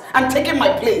house and taken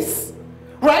my place,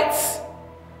 right?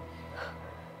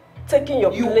 Taking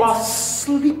your place? You are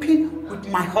sleeping with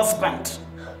my husband.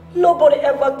 Nobody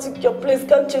ever took your place,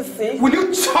 can't you see? Will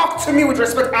you talk to me with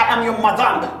respect? I am your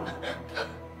madam.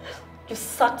 You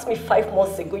sacked me 5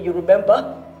 months ago, you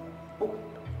remember?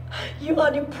 You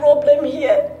are the problem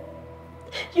here.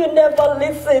 You never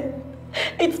listen.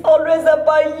 It's always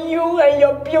about you and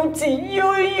your beauty.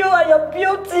 You and your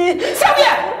beauty.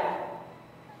 Sylvia!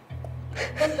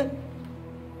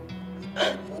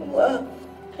 Well,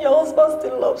 your husband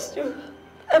still loves you.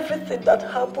 Everything that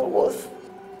happened was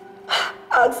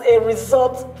as a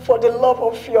result for the love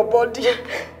of your body.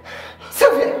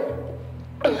 Sylvia!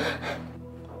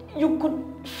 You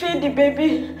could feed the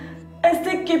baby and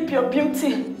still keep your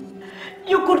beauty.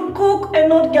 You could cook and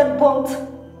not get burnt.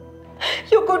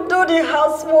 You could do the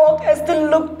housework and still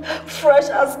look fresh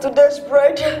as today's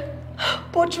bread.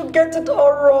 But you get it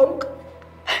all wrong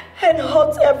and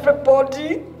hurt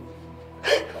everybody.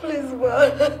 Please,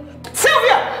 man.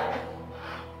 Sylvia!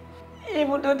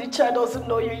 Even though the child doesn't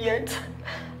know you yet,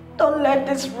 don't let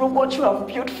this ruin what you have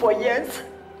built for years.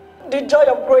 The joy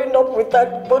of growing up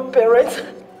without both parents.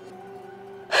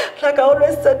 Like I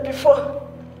always said before,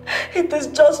 it is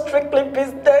just strictly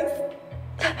business.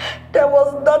 There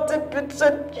was nothing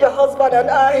between your husband and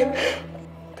I.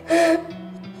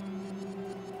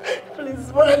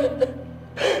 Please, man.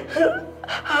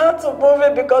 I had to move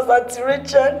it because Auntie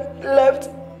Richard left.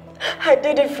 I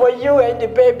did it for you and the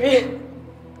baby.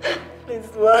 Please,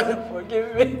 man,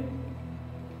 forgive me.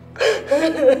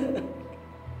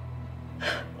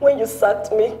 When you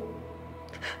sacked me,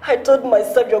 I told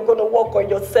myself you're going to work on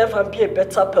yourself and be a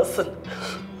better person.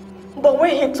 But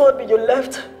when he told me you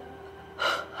left,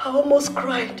 I almost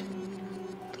cried.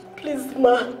 Please,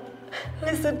 man,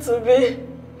 listen to me.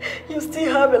 You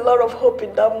still have a lot of hope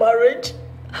in that marriage.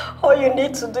 All you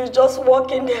need to do is just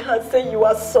walk in there and say you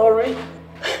are sorry.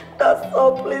 That's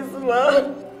all, please,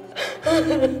 man.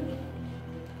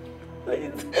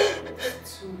 Please.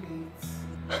 It's too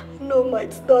late. No, ma,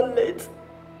 it's not late.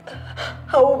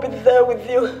 I will be there with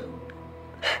you.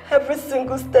 Every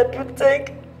single step you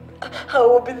take, I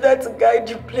will be there to guide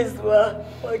you. Please, ma,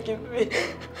 forgive me.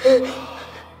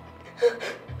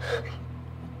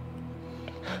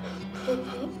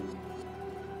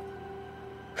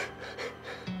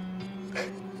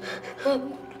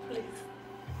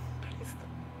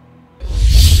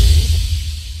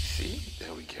 See,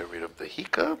 then we get rid of the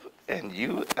hiccup, and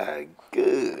you are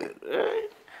good, right?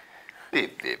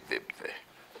 Dip, dip, dip, dip.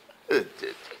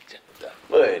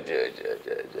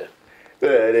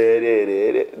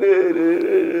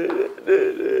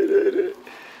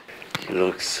 You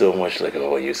look so much like her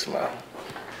when you smile.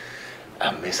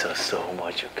 I miss her so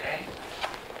much, okay?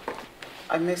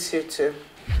 I miss you too.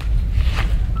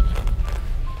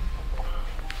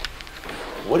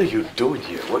 What are you doing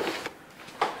here?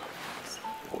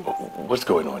 What's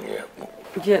going on here?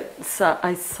 Yeah, sir,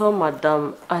 I saw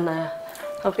Madam and I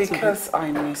have Because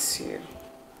I miss you.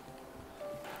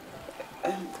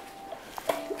 And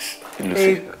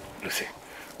Lucy,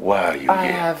 why are you I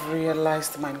here? have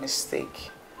realized my mistake.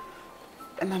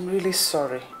 And I'm really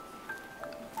sorry.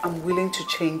 I'm willing to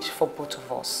change for both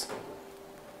of us.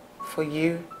 For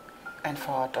you and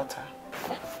for our daughter.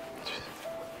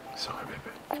 Sorry,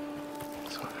 baby.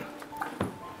 Sorry.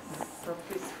 So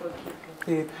please forgive me.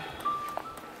 Babe,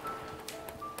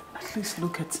 at least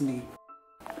look at me.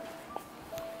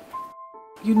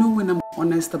 You know when I'm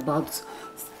honest about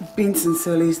being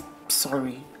sincerely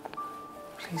sorry.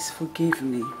 Please forgive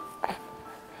me.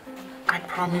 I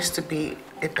promise to be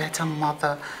a better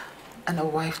mother and a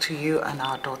wife to you and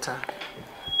our daughter.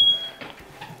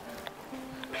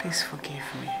 Please forgive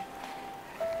me.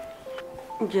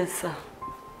 Yes, sir.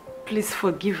 Please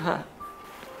forgive her.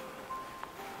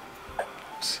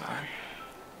 I'm sorry.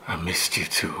 I missed you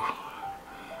too.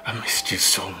 I missed you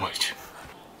so much.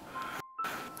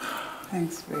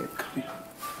 Thanks, babe. Come here.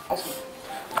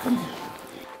 Come here.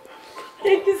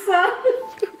 Thank you, sir.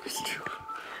 I missed you.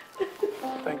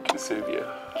 Thank you, Sylvia.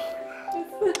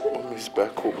 Mommy's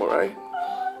back home, alright?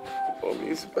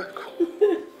 Mommy's back home.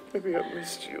 Maybe I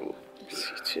missed you. I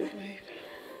missed you too, babe.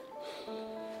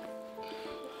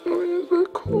 Mommy's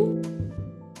back home.